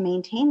are to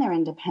maintain their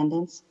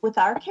independence with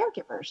our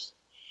caregivers.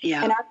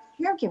 Yeah. And our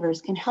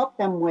caregivers can help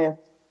them with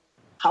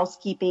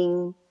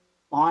housekeeping,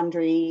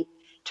 laundry,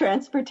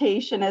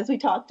 transportation, as we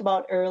talked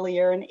about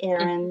earlier, and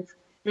errands,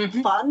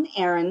 fun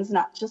errands,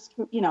 not just,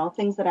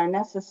 things that are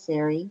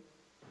necessary,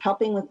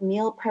 helping with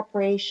meal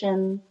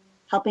preparation,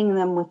 helping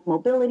them with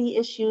mobility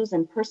issues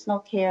and personal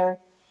care.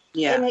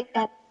 Yeah.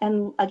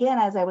 And again,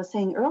 as I was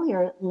saying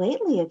earlier,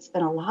 lately it's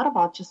been a lot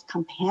about just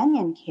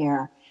companion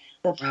care,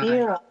 the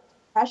fear of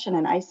depression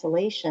and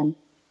isolation.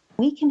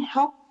 We can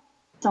help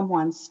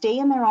someone stay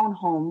in their own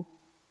home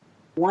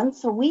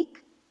once a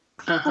week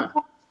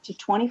to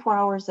 24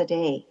 hours a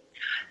day.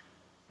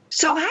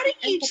 So how do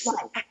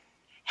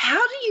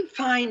you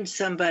find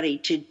somebody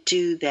to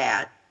do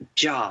that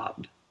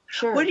job?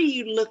 Sure. What are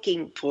you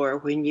looking for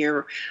when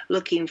you're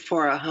looking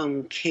for a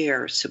home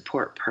care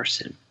support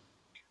person?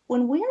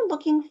 When we're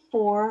looking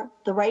for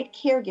the right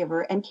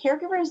caregiver, and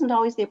caregiver isn't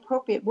always the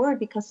appropriate word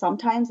because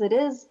sometimes it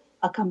is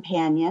a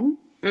companion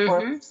or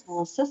a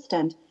personal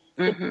assistant.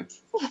 The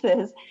truth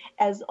is,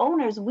 as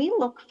owners, we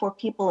look for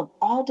people of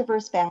all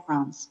diverse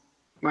backgrounds.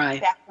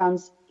 Right.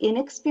 Backgrounds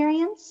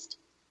inexperienced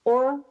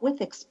or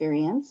with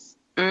experience,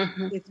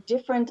 with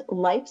different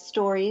life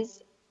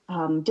stories,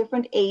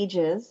 different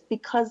ages,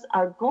 because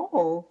our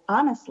goal,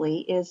 honestly,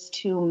 is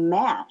to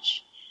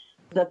match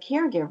the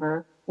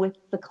caregiver with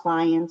the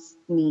client's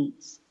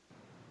needs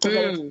so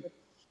that it's a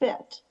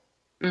fit.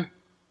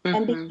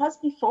 And because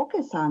we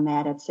focus on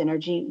that at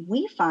Synergy,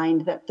 we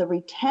find that the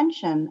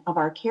retention of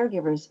our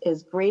caregivers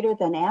is greater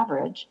than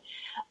average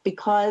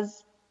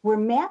because we're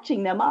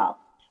matching them up.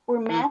 We're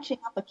matching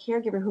up a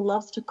caregiver who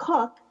loves to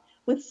cook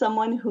with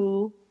someone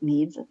who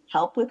needs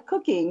help with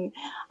cooking.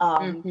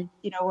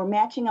 We're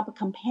matching up a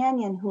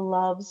companion who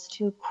loves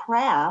to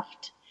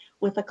craft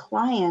with a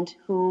client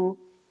who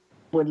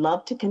would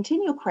love to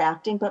continue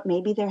crafting, but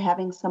maybe they're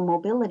having some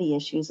mobility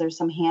issues or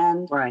some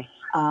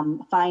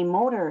fine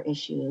motor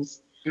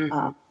issues.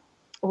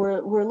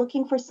 We're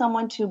looking for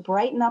someone to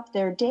brighten up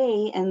their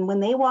day, and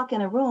when they walk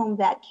in a room,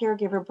 that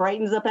caregiver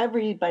brightens up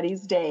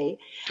everybody's day,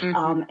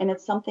 and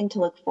it's something to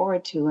look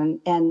forward to.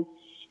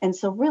 And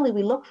so really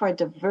we look for a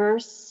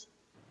diverse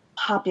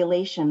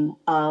population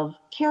of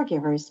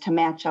caregivers to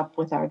match up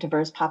with our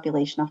diverse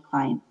population of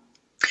clients.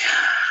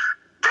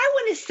 I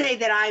want to say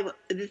that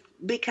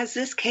because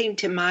this came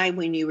to mind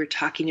when you were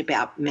talking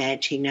about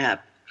matching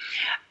up.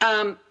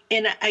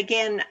 And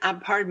again,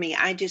 pardon me,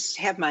 I just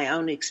have my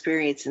own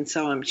experience, and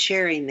so I'm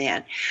sharing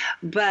that.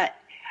 But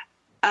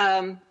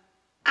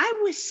I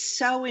was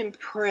so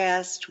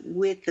impressed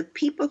with the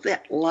people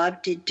that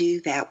love to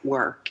do that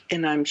work,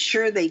 and I'm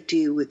sure they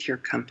do with your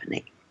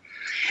company,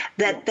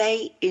 that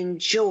they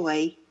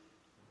enjoy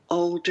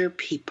older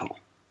people.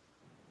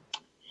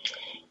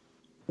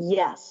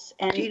 Yes.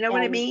 And, do you know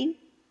what I mean?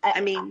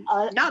 I mean,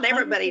 not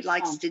everybody 100%.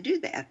 likes to do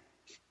that.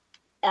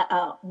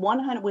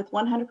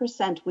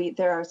 100%.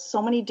 There are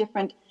so many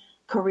different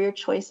career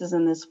choices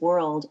in this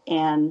world,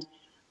 and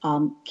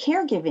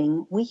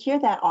caregiving, we hear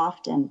that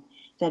often,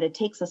 that it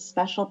takes a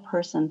special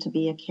person to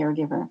be a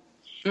caregiver.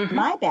 Mm-hmm.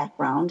 My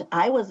background,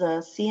 I was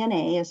a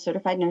CNA, a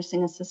certified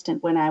nursing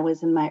assistant, when I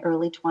was in my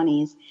early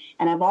 20s,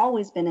 and I've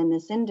always been in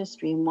this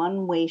industry in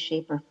one way,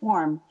 shape, or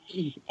form.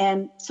 Mm-hmm.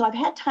 And so I've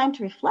had time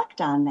to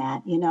reflect on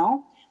that,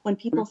 when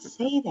people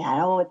say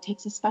that, it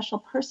takes a special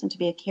person to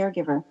be a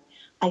caregiver.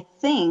 I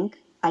think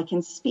I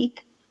can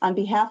speak on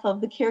behalf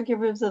of the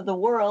caregivers of the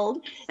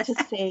world to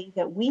say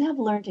that we have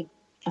learned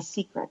a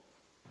secret.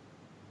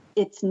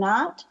 It's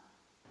not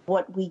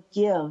what we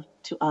give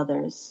to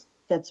others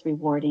that's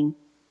rewarding.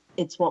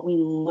 It's what we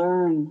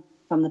learn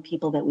from the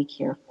people that we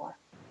care for.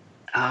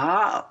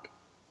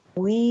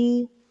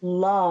 We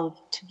love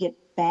to get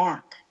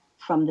back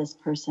from this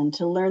person,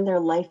 to learn their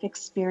life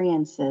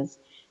experiences,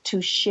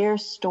 to share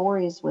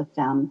stories with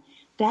them.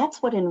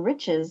 That's what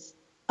enriches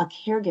a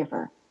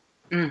caregiver.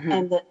 Mm-hmm.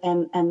 And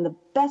the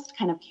best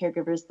kind of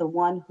caregiver is the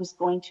one who's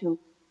going to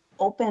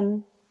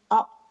open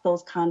up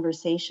those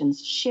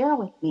conversations. Share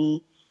with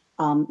me,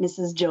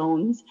 Mrs.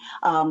 Jones,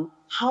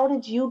 how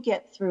did you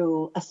get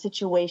through a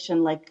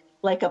situation like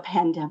a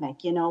pandemic?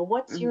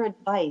 What's your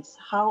advice?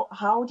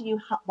 How do you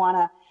want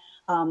to?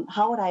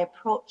 How would I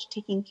approach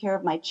taking care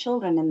of my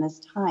children in this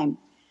time?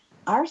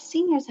 Our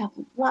seniors have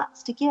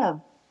lots to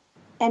give,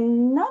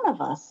 and none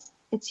of us.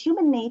 It's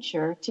human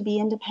nature to be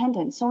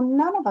independent, so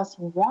none of us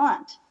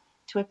want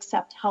to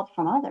accept help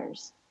from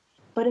others.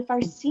 But if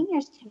our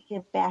seniors can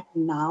give back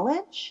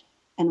knowledge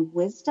and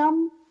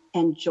wisdom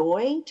and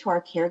joy to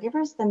our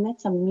caregivers, then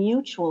that's a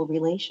mutual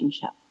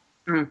relationship.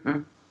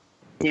 Mm-hmm.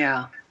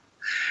 Yeah.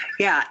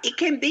 Yeah, it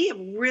can be a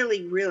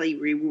really, really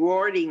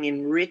rewarding,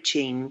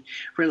 enriching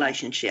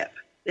relationship.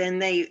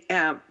 And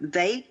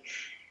they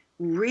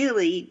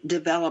really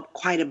develop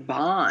quite a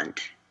bond.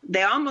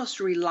 They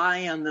almost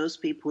rely on those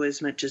people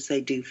as much as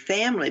they do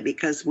family,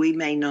 because we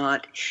may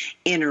not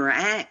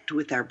interact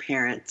with our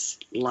parents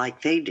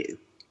like they do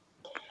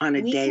on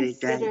a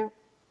day-to-day.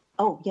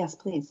 Oh, yes,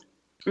 please.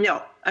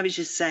 No, I was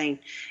just saying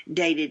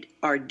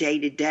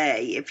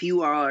day-to-day. If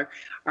you are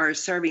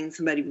serving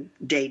somebody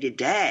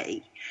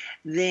day-to-day,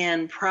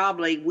 then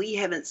probably we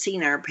haven't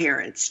seen our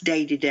parents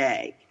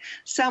day-to-day.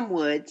 Some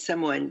would.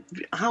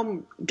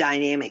 Home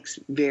dynamics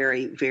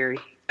vary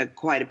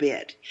quite a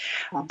bit.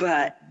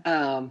 But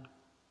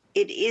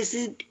it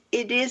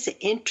is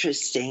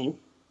interesting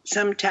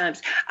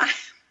sometimes.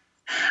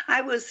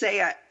 I will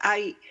say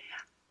I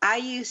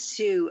used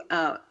to,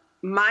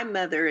 my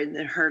mother in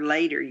her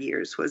later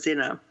years was in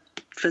a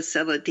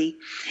facility,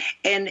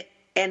 and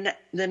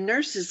the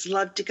nurses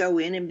loved to go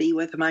in and be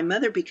with my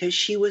mother because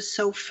she was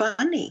so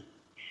funny.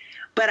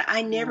 But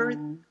I never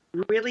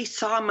really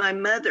saw my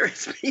mother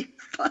as being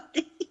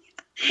funny.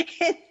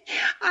 And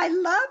I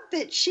loved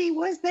that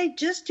they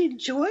just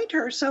enjoyed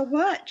her so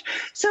much.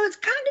 So it's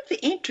kind of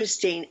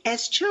interesting.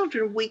 As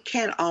children, we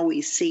can't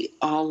always see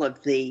all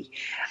of the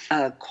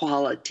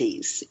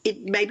qualities.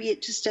 Maybe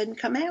it just doesn't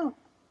come out.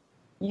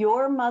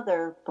 Your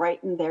mother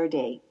brightened their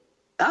day.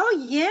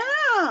 Oh,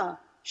 yeah.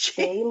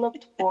 They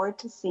looked forward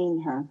to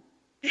seeing her.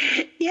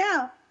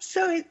 Yeah.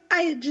 So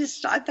I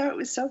thought it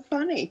was so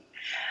funny.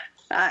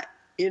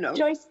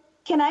 Joyce,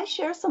 can I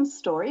share some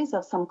stories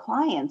of some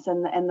clients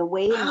and the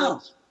way in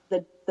which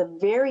the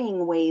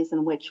varying ways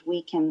in which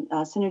we can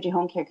Synergy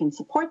Home Care can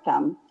support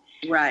them?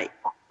 Right.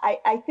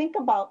 I think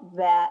about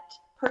that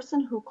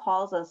person who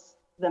calls us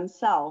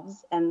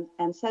themselves and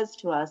says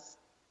to us,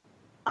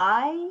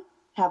 I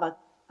have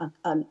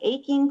an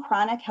aching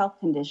chronic health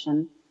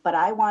condition, but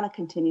I want to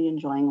continue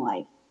enjoying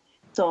life.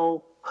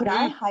 So could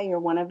I hire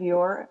one of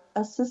your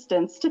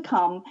assistants to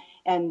come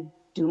and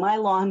do my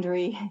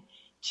laundry,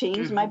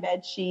 change my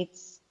bed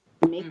sheets,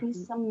 make me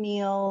some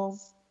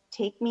meals,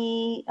 take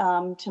me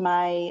to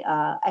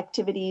my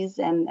activities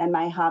and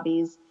my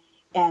hobbies,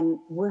 and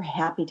we're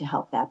happy to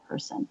help that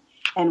person.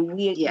 And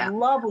we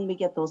love when we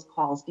get those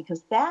calls,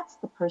 because that's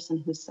the person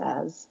who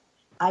says,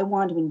 I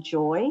want to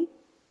enjoy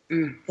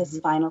this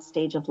final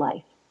stage of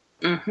life.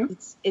 Mm-hmm.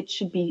 It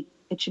should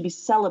be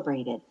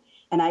celebrated.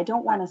 And I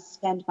don't want to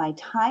spend my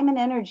time and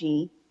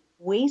energy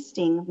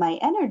wasting my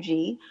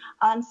energy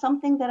on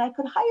something that I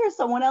could hire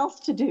someone else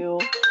to do,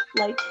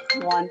 like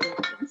laundry.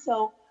 And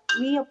so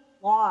we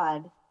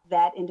applaud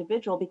that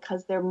individual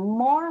because they're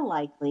more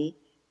likely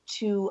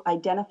to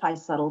identify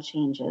subtle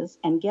changes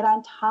and get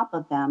on top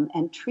of them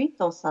and treat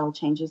those subtle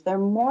changes. They're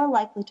more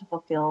likely to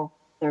fulfill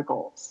their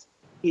goals.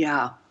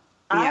 Yeah.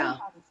 I had a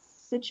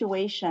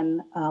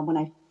situation when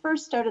I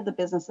first started the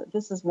business,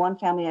 this is one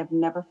family I've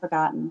never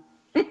forgotten.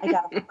 I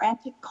got a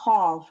frantic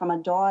call from a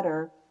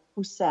daughter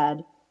who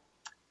said,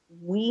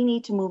 we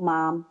need to move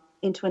mom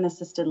into an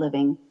assisted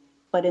living,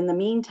 but in the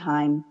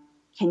meantime,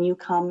 can you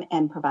come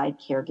and provide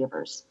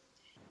caregivers?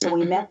 So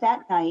we met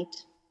that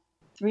night,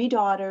 3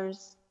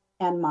 daughters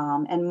and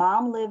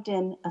mom lived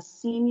in a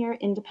senior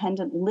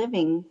independent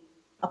living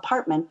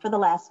apartment for the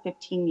last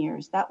 15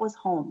 years. That was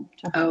home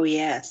to her. Oh,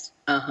 yes.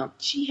 Uh-huh.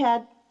 She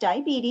had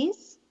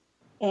diabetes,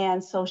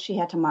 and so she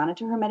had to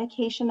monitor her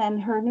medication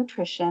and her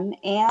nutrition,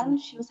 and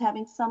she was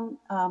having some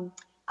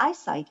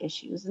eyesight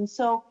issues. And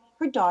so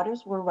her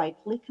daughters were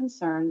rightfully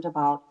concerned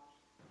about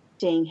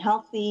staying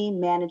healthy,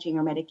 managing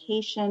her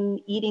medication,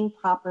 eating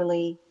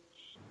properly.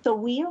 So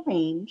we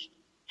arranged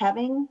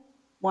having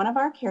one of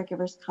our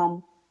caregivers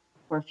come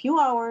for a few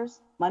hours,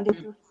 Monday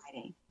through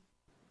Friday.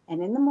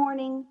 And in the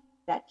morning,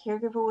 that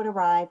caregiver would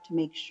arrive to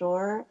make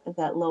sure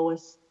that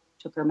Lois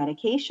took her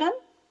medication,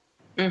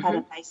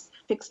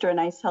 fixed her a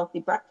nice healthy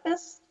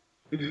breakfast.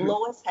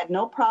 Lois had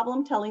no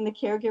problem telling the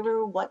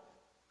caregiver what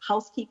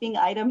housekeeping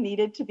item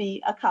needed to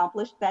be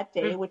accomplished that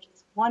day, which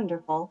is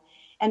wonderful.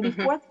 And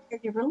before the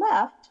caregiver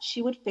left,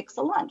 she would fix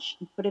a lunch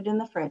and put it in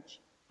the fridge.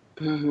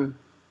 3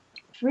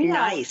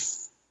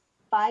 hours,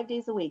 5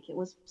 days a week. It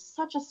was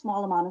such a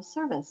small amount of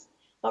service.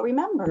 But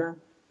remember,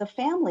 the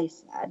family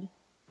said,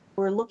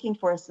 we're looking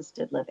for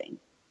assisted living.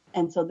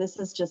 And so this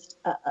is just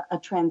a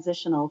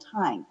transitional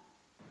time.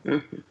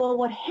 Well,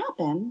 what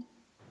happened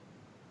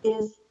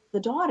is the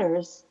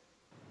daughters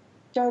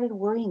started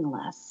worrying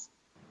less.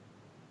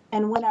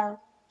 And when our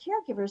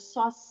caregivers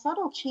saw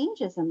subtle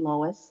changes in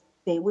Lois,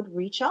 they would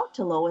reach out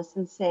to Lois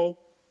and say,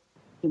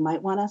 you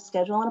might want to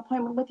schedule an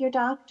appointment with your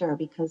doctor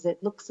because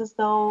it looks as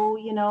though,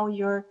 you know,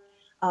 your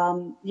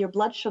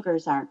blood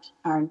sugars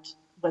aren't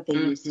what they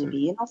used to be.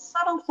 You know,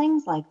 subtle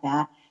things like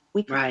that.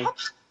 We could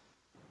catch.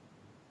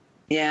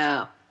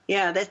 Yeah,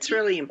 that's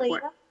really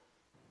important. Later,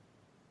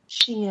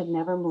 she had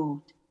never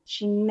moved.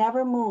 She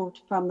never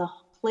moved from the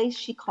place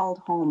she called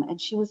home, and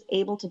she was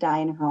able to die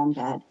in her own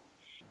bed.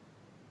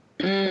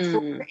 And so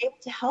we were able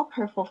to help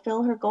her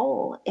fulfill her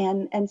goal.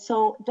 And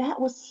so that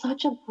was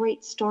such a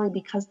great story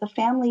because the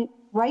family,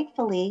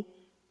 rightfully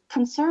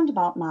concerned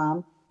about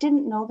mom,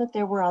 didn't know that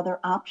there were other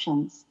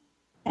options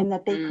and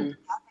that they could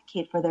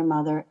advocate for their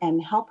mother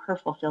and help her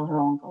fulfill her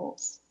own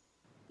goals.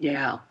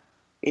 Yeah.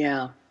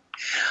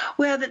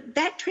 Well,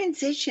 that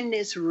transition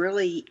is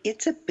really,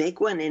 it's a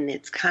big one, and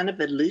it's kind of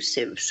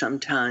elusive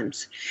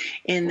sometimes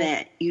in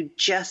that you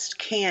just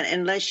can't,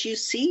 unless you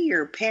see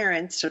your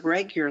parents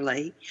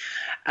regularly,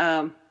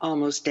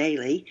 almost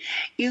daily,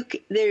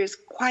 there's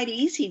quite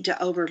easy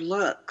to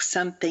overlook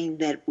something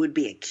that would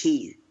be a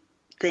key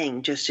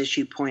thing, just as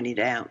you pointed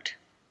out.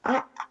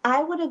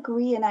 I would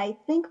agree, and I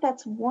think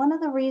that's one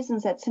of the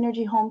reasons at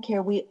Synergy Home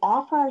Care we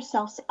offer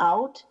ourselves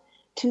out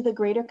to the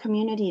greater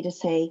community to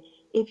say,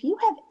 if you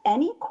have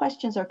any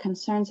questions or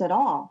concerns at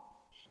all,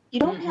 you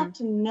don't have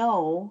to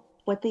know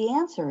what the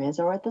answer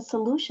is or what the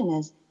solution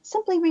is.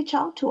 Simply reach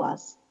out to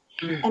us,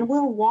 and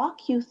we'll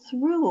walk you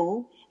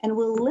through, and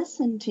we'll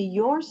listen to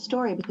your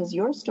story because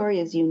your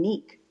story is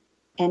unique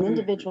and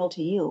individual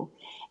to you,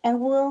 and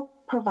we'll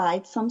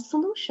provide some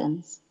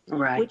solutions,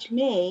 which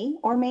may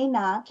or may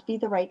not be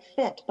the right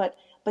fit,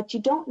 but you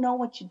don't know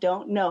what you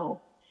don't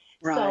know.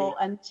 So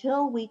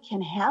until we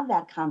can have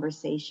that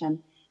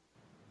conversation,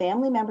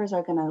 family members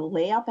are going to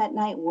lay up at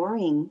night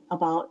worrying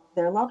about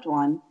their loved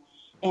one,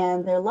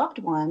 and their loved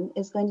one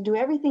is going to do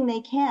everything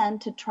they can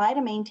to try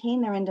to maintain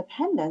their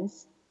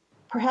independence,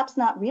 perhaps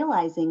not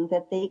realizing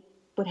that they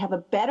would have a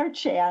better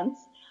chance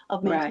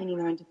of maintaining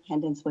their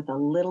independence with a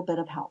little bit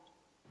of help.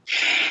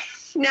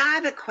 Now, I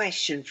have a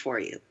question for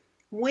you.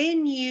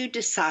 When you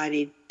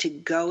decided to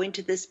go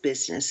into this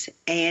business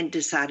and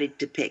decided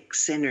to pick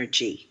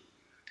Synergy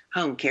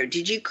Home Care,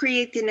 did you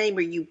create the name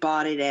or you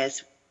bought it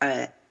as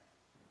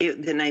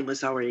the name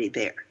was already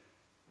there?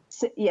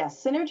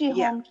 Yes, Synergy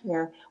Home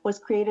Care was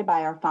created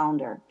by our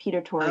founder,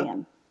 Peter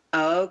Torian.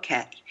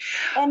 Okay.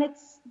 And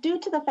it's due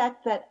to the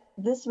fact that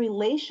this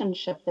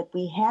relationship that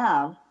we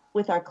have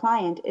with our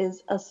client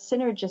is a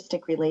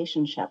synergistic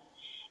relationship.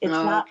 It's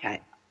not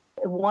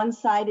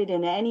one-sided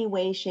in any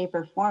way, shape,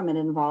 or form. It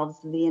involves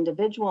the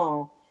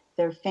individual,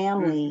 their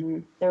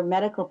family, their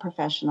medical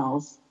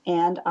professionals,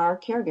 and our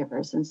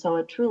caregivers. And so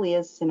it truly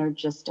is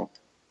synergistic.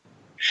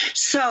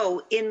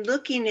 So in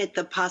looking at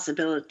the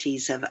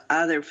possibilities of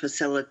other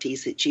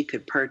facilities that you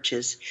could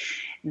purchase,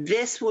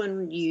 this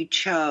one you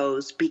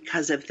chose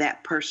because of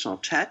that personal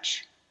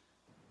touch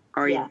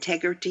or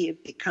integrity of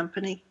the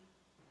company?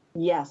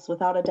 Yes,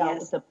 without a doubt.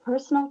 With the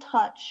personal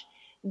touch,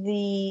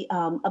 the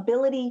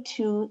ability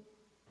to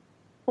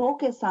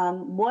focus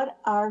on what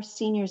are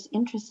seniors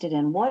interested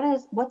in,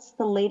 what's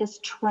the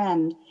latest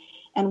trend,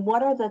 and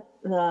what are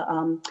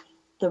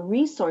the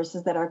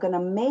resources that are going to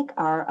make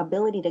our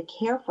ability to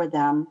care for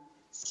them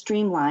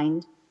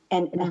streamlined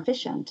and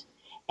efficient.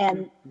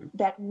 And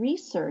that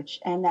research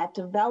and that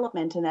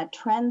development and that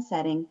trend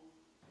setting,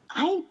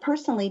 I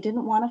personally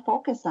didn't want to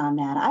focus on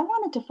that. I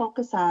wanted to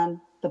focus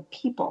on the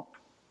people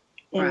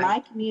in my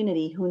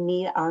community who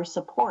need our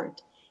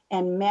support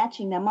and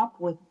matching them up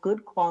with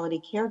good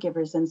quality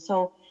caregivers. And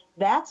so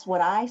that's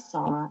what I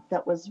saw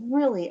that was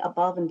really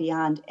above and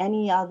beyond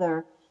any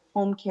other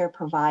home care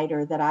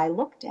provider that I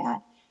looked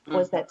at,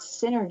 was that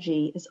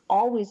Synergy is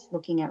always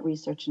looking at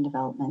research and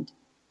development,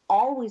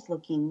 always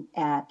looking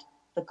at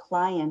the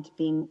client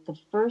being the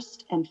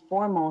first and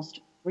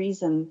foremost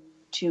reason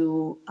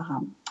to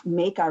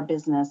make our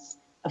business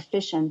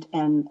efficient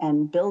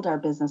and build our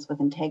business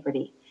with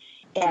integrity.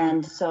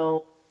 And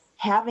so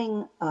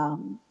having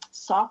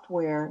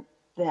software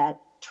that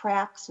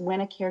tracks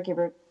when a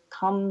caregiver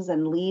comes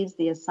and leaves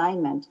the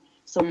assignment,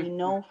 so we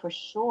know for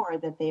sure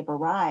that they've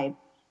arrived,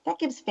 that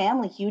gives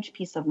family huge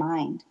peace of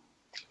mind.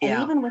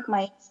 And even with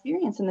my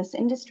experience in this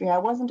industry, I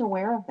wasn't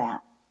aware of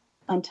that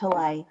until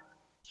I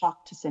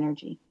talked to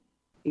Synergy.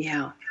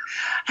 Yeah.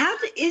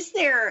 Is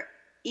there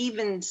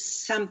even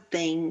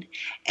something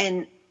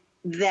and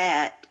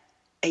that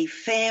a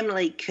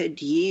family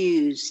could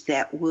use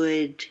that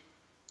would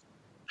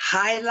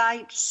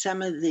highlight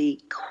some of the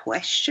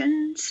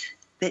questions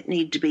that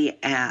need to be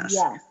asked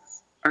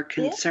or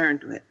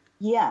concerned with?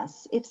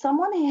 Yes. If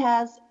someone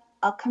has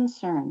a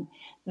concern,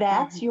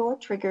 that's your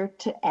trigger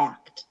to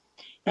act.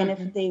 And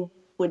if they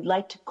would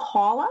like to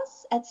call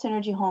us at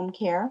Synergy Home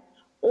Care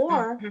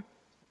or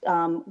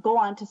go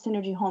on to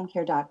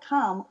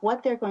synergyhomecare.com,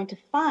 what they're going to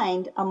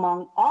find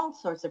among all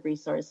sorts of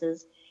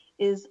resources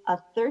is a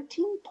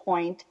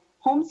 13-point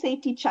home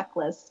safety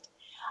checklist.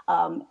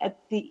 At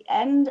the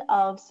end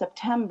of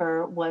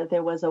September,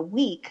 there was a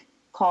week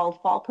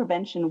called Fall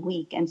Prevention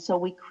Week. And so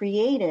we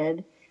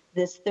created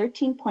this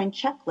 13-point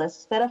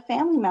checklist that a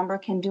family member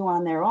can do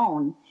on their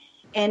own.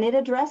 And it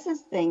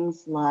addresses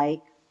things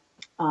like,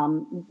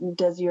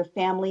 does your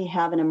family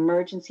have an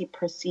emergency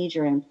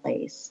procedure in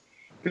place?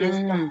 Is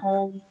the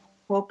home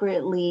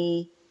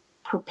appropriately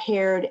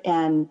prepared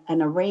and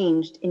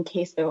arranged in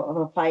case of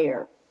a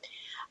fire?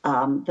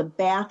 The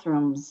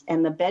bathrooms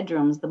and the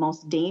bedrooms, the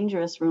most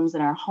dangerous rooms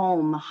in our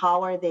home,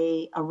 how are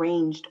they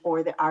arranged,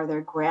 or are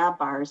there grab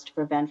bars to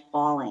prevent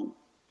falling?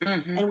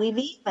 And we've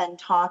even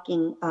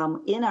talking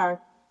in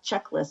our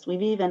checklist,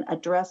 we've even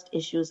addressed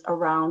issues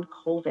around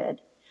COVID.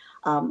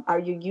 Are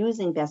you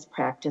using best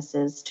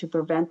practices to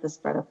prevent the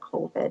spread of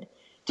COVID?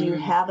 Do you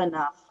have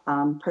enough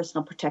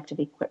personal protective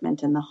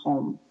equipment in the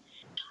home?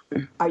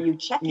 Are you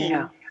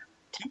checking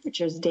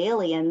temperatures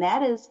daily? And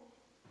that is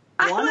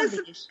one of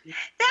the issues.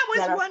 That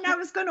was one I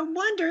was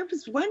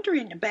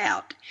wondering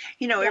about.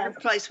 You know, every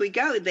place we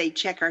go, they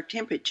check our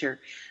temperature.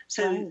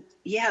 So,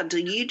 do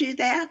you do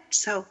that?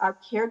 So our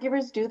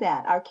caregivers do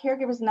that. Our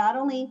caregivers not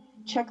only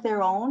check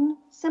their own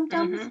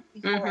symptoms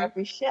before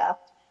every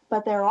shift,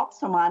 but they're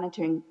also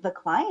monitoring the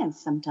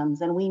client's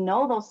symptoms. And we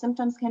know those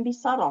symptoms can be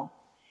subtle.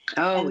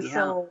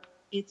 So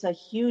it's a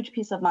huge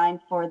peace of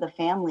mind for the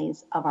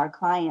families of our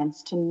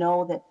clients to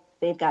know that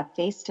they've got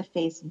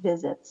face-to-face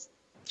visits,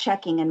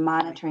 checking and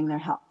monitoring their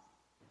health.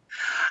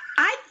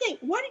 I think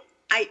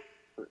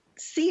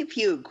see if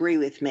you agree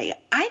with me.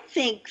 I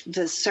think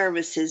the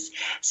services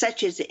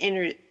such as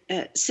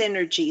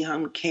Synergy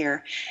Home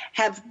Care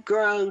have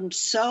grown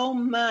so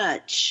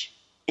much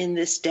in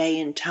this day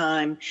and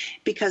time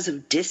because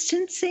of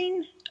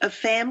distancing of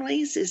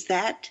families. Is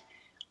that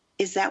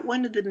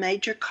one of the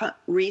major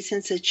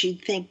reasons that you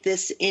think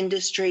this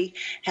industry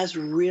has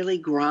really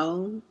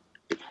grown?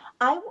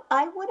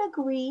 I would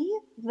agree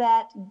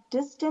that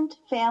distant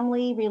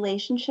family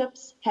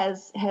relationships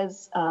has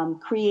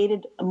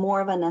created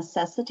more of a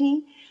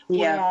necessity,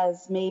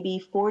 whereas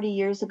maybe 40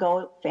 years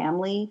ago,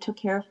 family took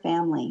care of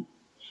family.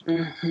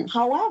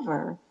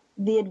 However,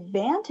 the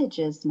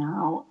advantages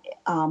now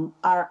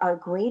are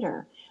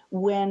greater.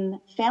 When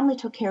family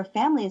took care of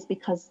family is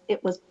because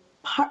it was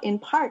in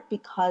part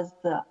because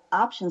the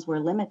options were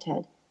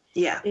limited.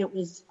 It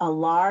was a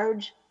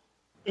large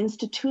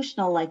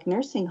institutional like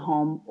nursing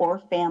home or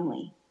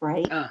family,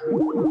 right?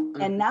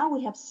 And now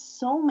we have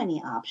so many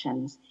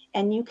options,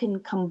 and you can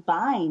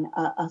combine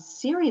a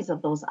series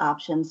of those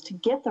options to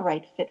get the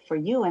right fit for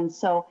you. And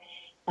so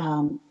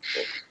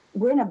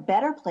we're in a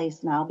better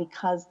place now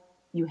because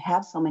you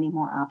have so many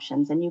more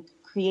options, and you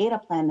create a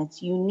plan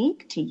that's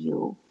unique to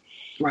you.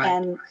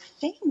 And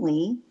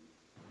family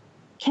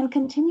can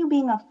continue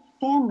being a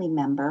family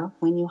member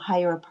when you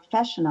hire a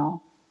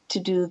professional to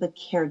do the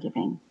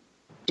caregiving.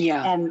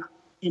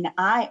 And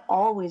I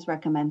always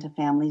recommend to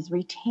families,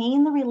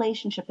 retain the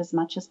relationship as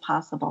much as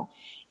possible.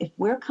 If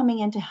we're coming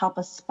in to help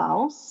a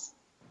spouse,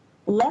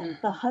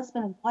 let the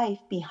husband and wife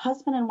be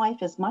husband and wife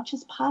as much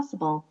as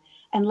possible,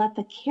 and let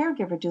the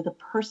caregiver do the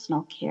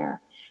personal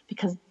care,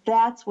 because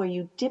that's where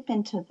you dip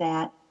into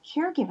that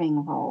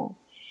caregiving role.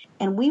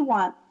 And we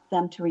want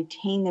them to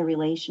retain their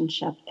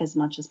relationship as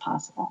much as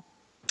possible.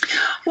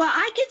 Well,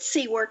 I could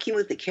see working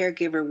with the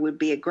caregiver would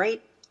be a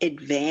great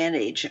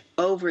advantage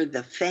over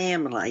the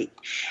family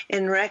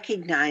in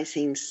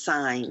recognizing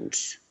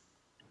signs,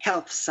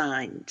 health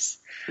signs,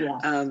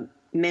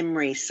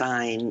 memory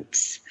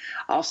signs,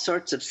 all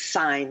sorts of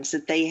signs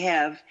that they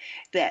have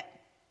that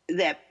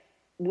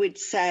would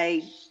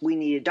say we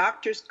need a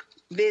doctor's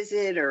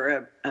visit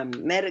or a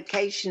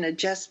medication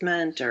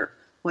adjustment or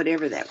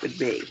whatever that would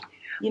be.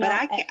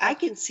 I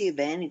can see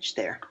advantage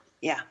there.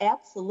 Yeah.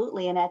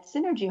 Absolutely. And at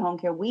Synergy Home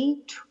Care,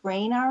 we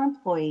train our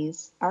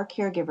employees, our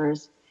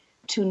caregivers,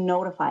 to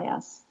notify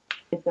us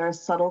if there are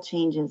subtle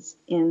changes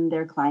in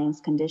their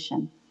client's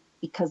condition,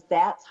 because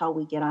that's how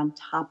we get on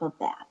top of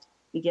that.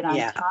 We get on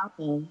top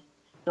of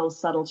those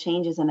subtle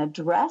changes and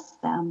address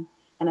them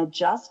and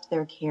adjust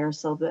their care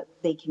so that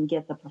they can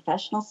get the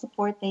professional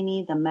support they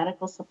need, the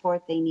medical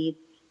support they need,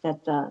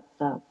 that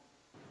the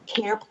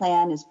care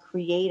plan is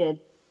created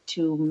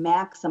to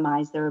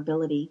maximize their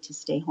ability to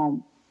stay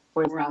home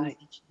for as long as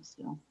they choose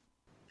to.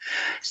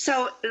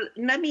 So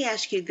let me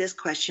ask you this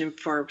question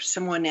for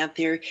someone out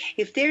there.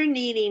 If they're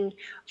needing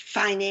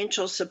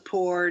financial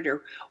support,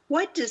 or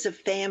what does a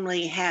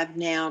family have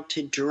now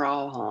to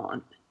draw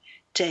on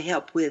to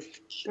help with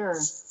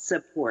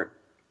support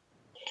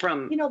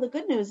from? The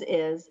good news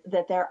is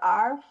that there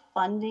are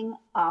funding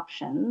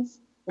options.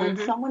 When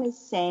someone is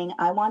saying,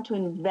 I want to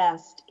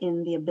invest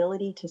in the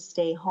ability to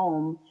stay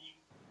home,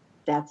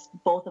 that's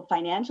both a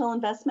financial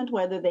investment,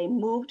 whether they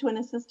move to an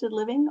assisted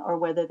living or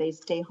whether they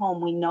stay home.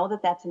 We know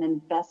that that's an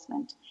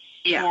investment.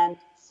 Yeah. And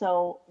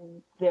so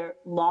their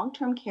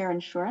long-term care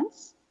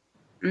insurance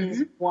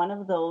is one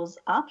of those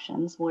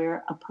options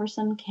where a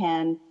person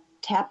can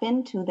tap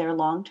into their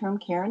long-term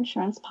care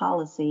insurance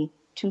policy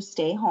to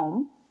stay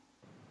home.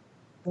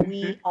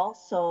 We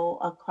also,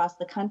 across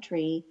the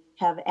country,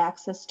 have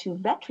access to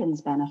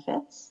veterans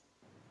benefits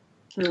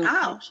through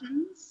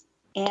pensions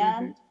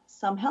and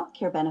some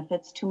healthcare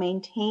benefits to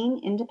maintain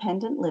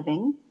independent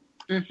living.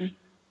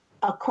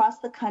 Across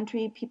the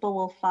country, people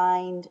will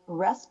find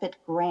respite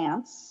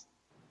grants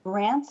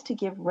to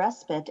give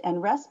respite,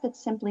 and respite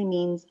simply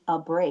means a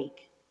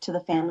break to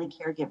the family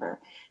caregiver.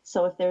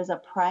 So if there's a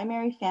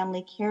primary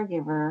family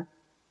caregiver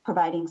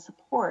providing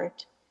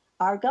support,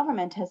 our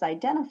government has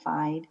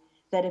identified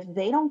that if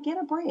they don't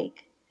get a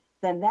break,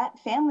 then that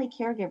family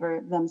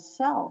caregiver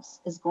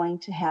themselves is going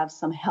to have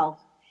some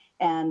health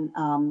and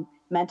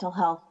mental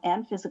health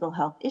and physical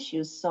health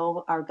issues.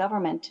 So our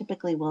government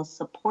typically will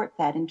support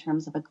that in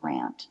terms of a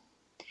grant.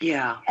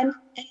 Yeah. And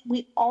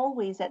we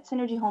always, at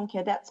Synergy Home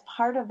Care, that's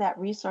part of that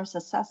resource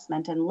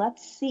assessment. And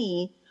let's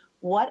see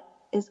what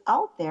is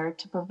out there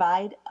to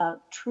provide a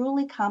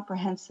truly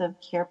comprehensive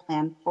care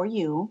plan for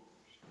you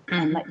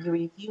and let you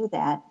review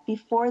that.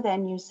 Before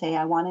then, you say,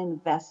 I want to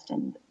invest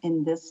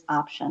in this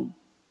option.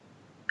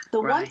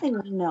 The one thing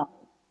we know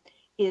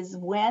is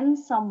when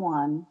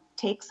someone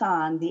takes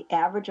on the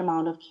average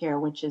amount of care,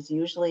 which is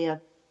usually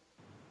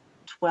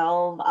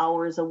 12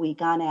 hours a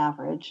week on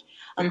average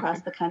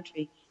across the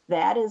country,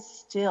 that is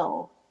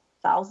still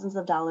thousands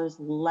of dollars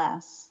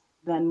less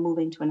than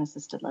moving to an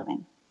assisted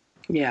living.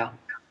 Yeah.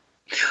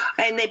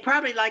 And they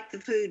probably like the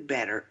food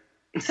better.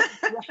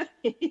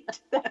 Right.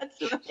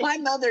 That's right. My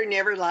mother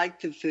never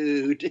liked the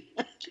food.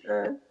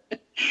 Sure.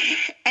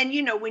 And,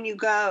 when you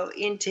go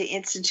into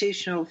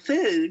institutional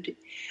food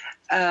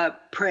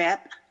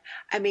prep,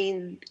 I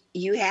mean,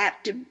 you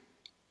have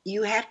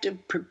to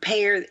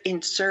prepare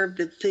and serve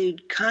the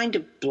food kind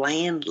of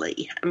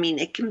blandly. I mean,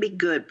 it can be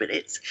good, but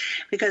it's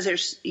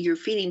because you're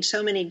feeding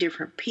so many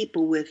different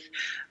people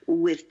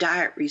with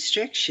diet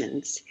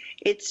restrictions.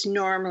 It's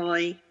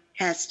normally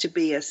has to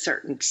be a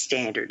certain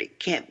standard. It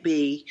can't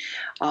be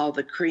all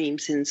the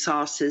creams and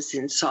sauces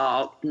and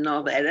salt and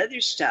all that other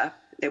stuff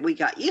that we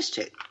got used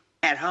to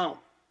at home.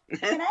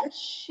 Can I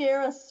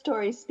share a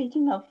story?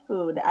 Speaking of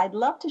food, I'd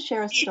love to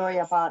share a story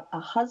about a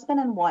husband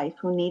and wife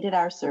who needed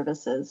our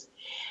services.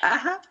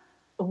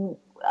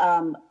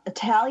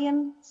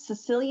 Italian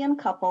Sicilian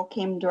couple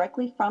came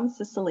directly from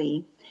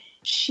Sicily.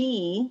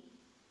 She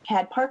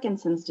had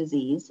Parkinson's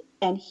disease,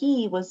 and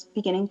he was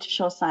beginning to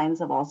show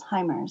signs of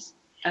Alzheimer's.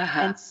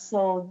 And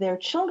so their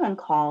children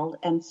called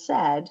and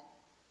said,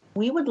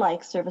 we would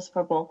like service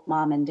for both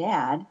mom and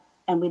dad,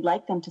 and we'd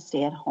like them to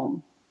stay at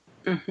home.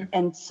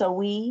 And so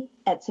we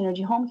at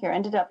Synergy Home Care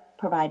ended up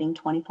providing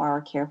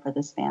 24-hour care for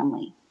this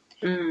family.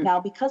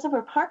 Now, because of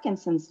her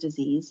Parkinson's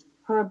disease,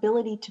 her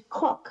ability to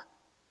cook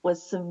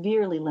was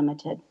severely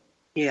limited.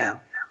 Yeah.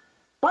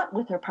 But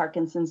with her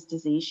Parkinson's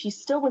disease, she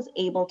still was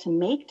able to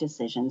make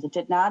decisions. It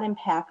did not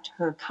impact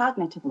her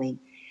cognitively.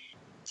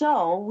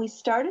 So we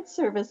started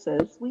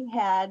services. We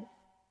had,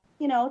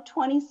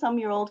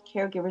 20-some-year-old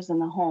caregivers in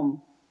the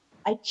home.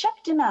 I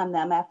checked in on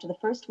them after the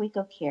first week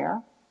of care.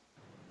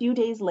 A few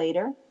days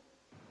later,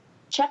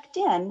 checked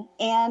in,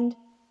 and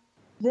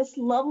this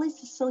lovely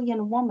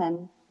Sicilian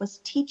woman was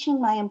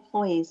teaching my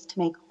employees to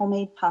make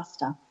homemade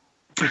pasta.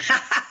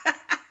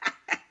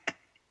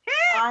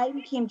 I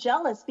became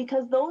jealous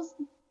because those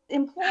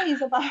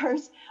employees of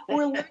ours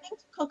were learning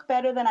to cook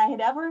better than I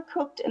had ever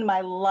cooked in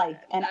my life.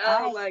 And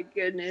my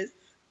goodness.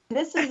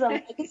 This is a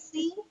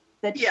legacy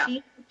that she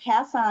will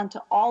pass on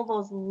to all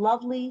those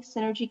lovely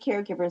Synergy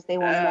caregivers. They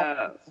will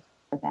never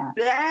for that.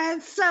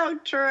 That's so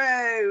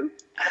true.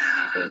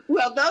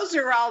 Well, those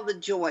are all the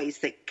joys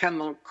that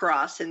come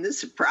across and the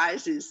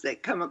surprises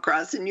that come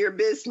across in your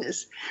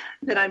business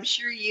that I'm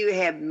sure you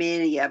have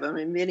many of them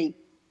and many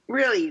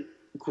really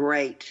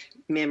great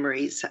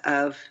memories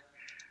of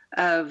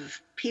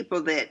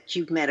people that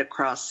you've met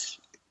across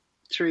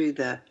through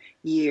the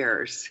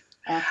years.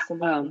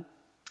 Absolutely.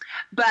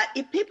 But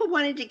if people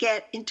wanted to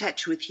get in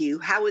touch with you,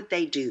 how would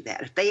they do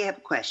that if they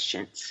have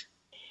questions?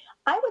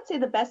 I would say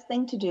the best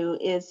thing to do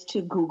is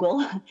to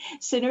Google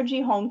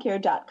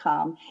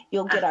synergyhomecare.com.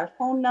 You'll get our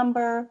phone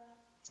number.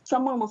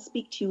 Someone will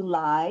speak to you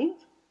live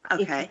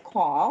if you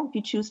call, if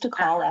you choose to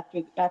call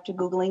after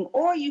Googling,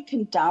 or you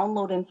can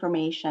download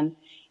information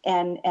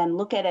and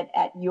look at it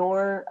at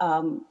your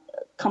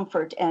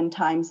comfort and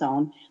time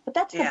zone. But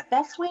that's the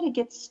best way to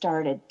get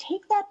started.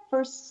 Take that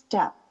first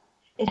step.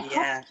 It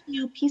helps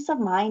you peace of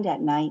mind at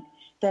night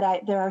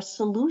that there are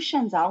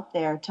solutions out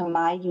there to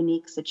my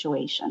unique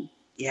situation.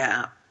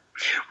 Yeah.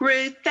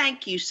 Ruth,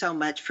 thank you so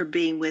much for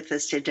being with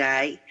us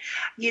today.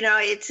 You know,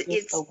 it's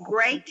so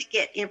great to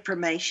get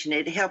information.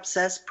 It helps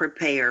us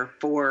prepare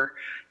for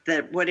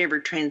whatever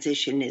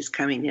transition is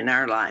coming in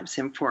our lives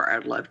and for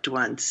our loved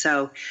ones.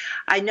 So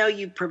I know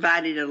you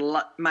provided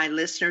my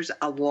listeners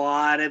a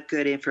lot of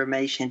good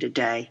information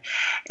today.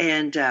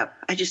 And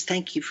I just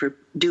thank you for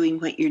doing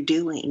what you're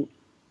doing.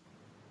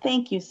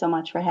 Thank you so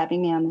much for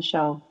having me on the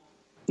show.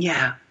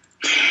 Yeah.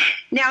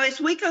 Now, as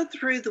we go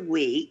through the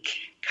week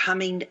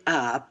coming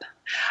up,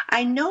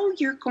 I know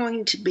you're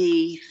going to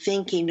be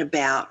thinking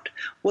about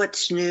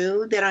what's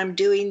new that I'm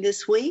doing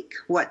this week,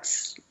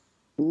 what's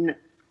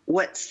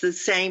the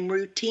same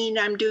routine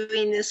I'm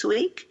doing this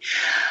week.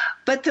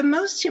 But the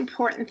most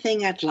important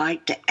thing I'd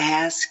like to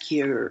ask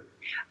you,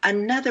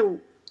 another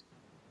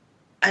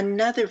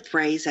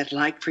phrase I'd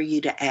like for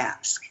you to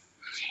ask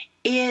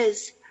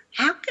is,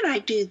 how can I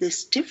do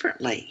this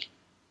differently?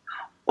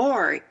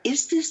 Or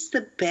is this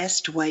the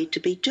best way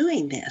to be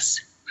doing this?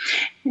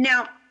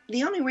 Now,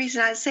 the only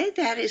reason I say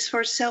that is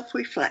for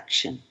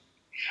self-reflection.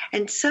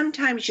 And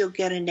sometimes you'll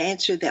get an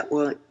answer that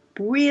will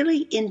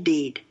really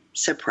indeed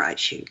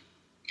surprise you.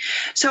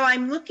 So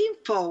I'm looking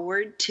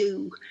forward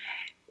to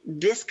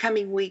this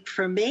coming week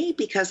for me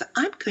because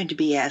I'm going to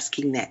be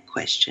asking that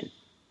question.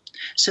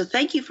 So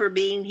thank you for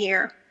being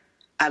here.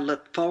 I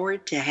look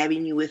forward to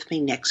having you with me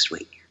next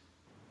week.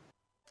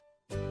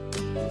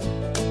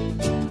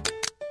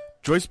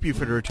 Joyce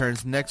Buford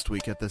returns next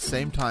week at the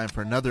same time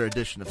for another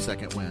edition of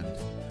Second Wind.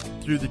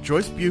 Through the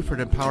Joyce Buford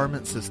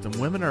Empowerment System,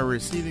 women are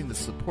receiving the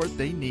support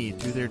they need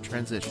through their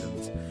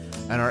transitions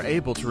and are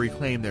able to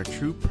reclaim their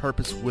true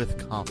purpose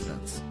with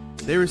confidence.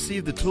 They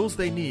receive the tools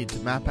they need to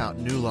map out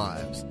new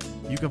lives.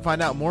 You can find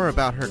out more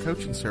about her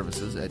coaching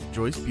services at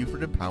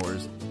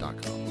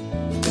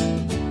joycebufordempowers.com.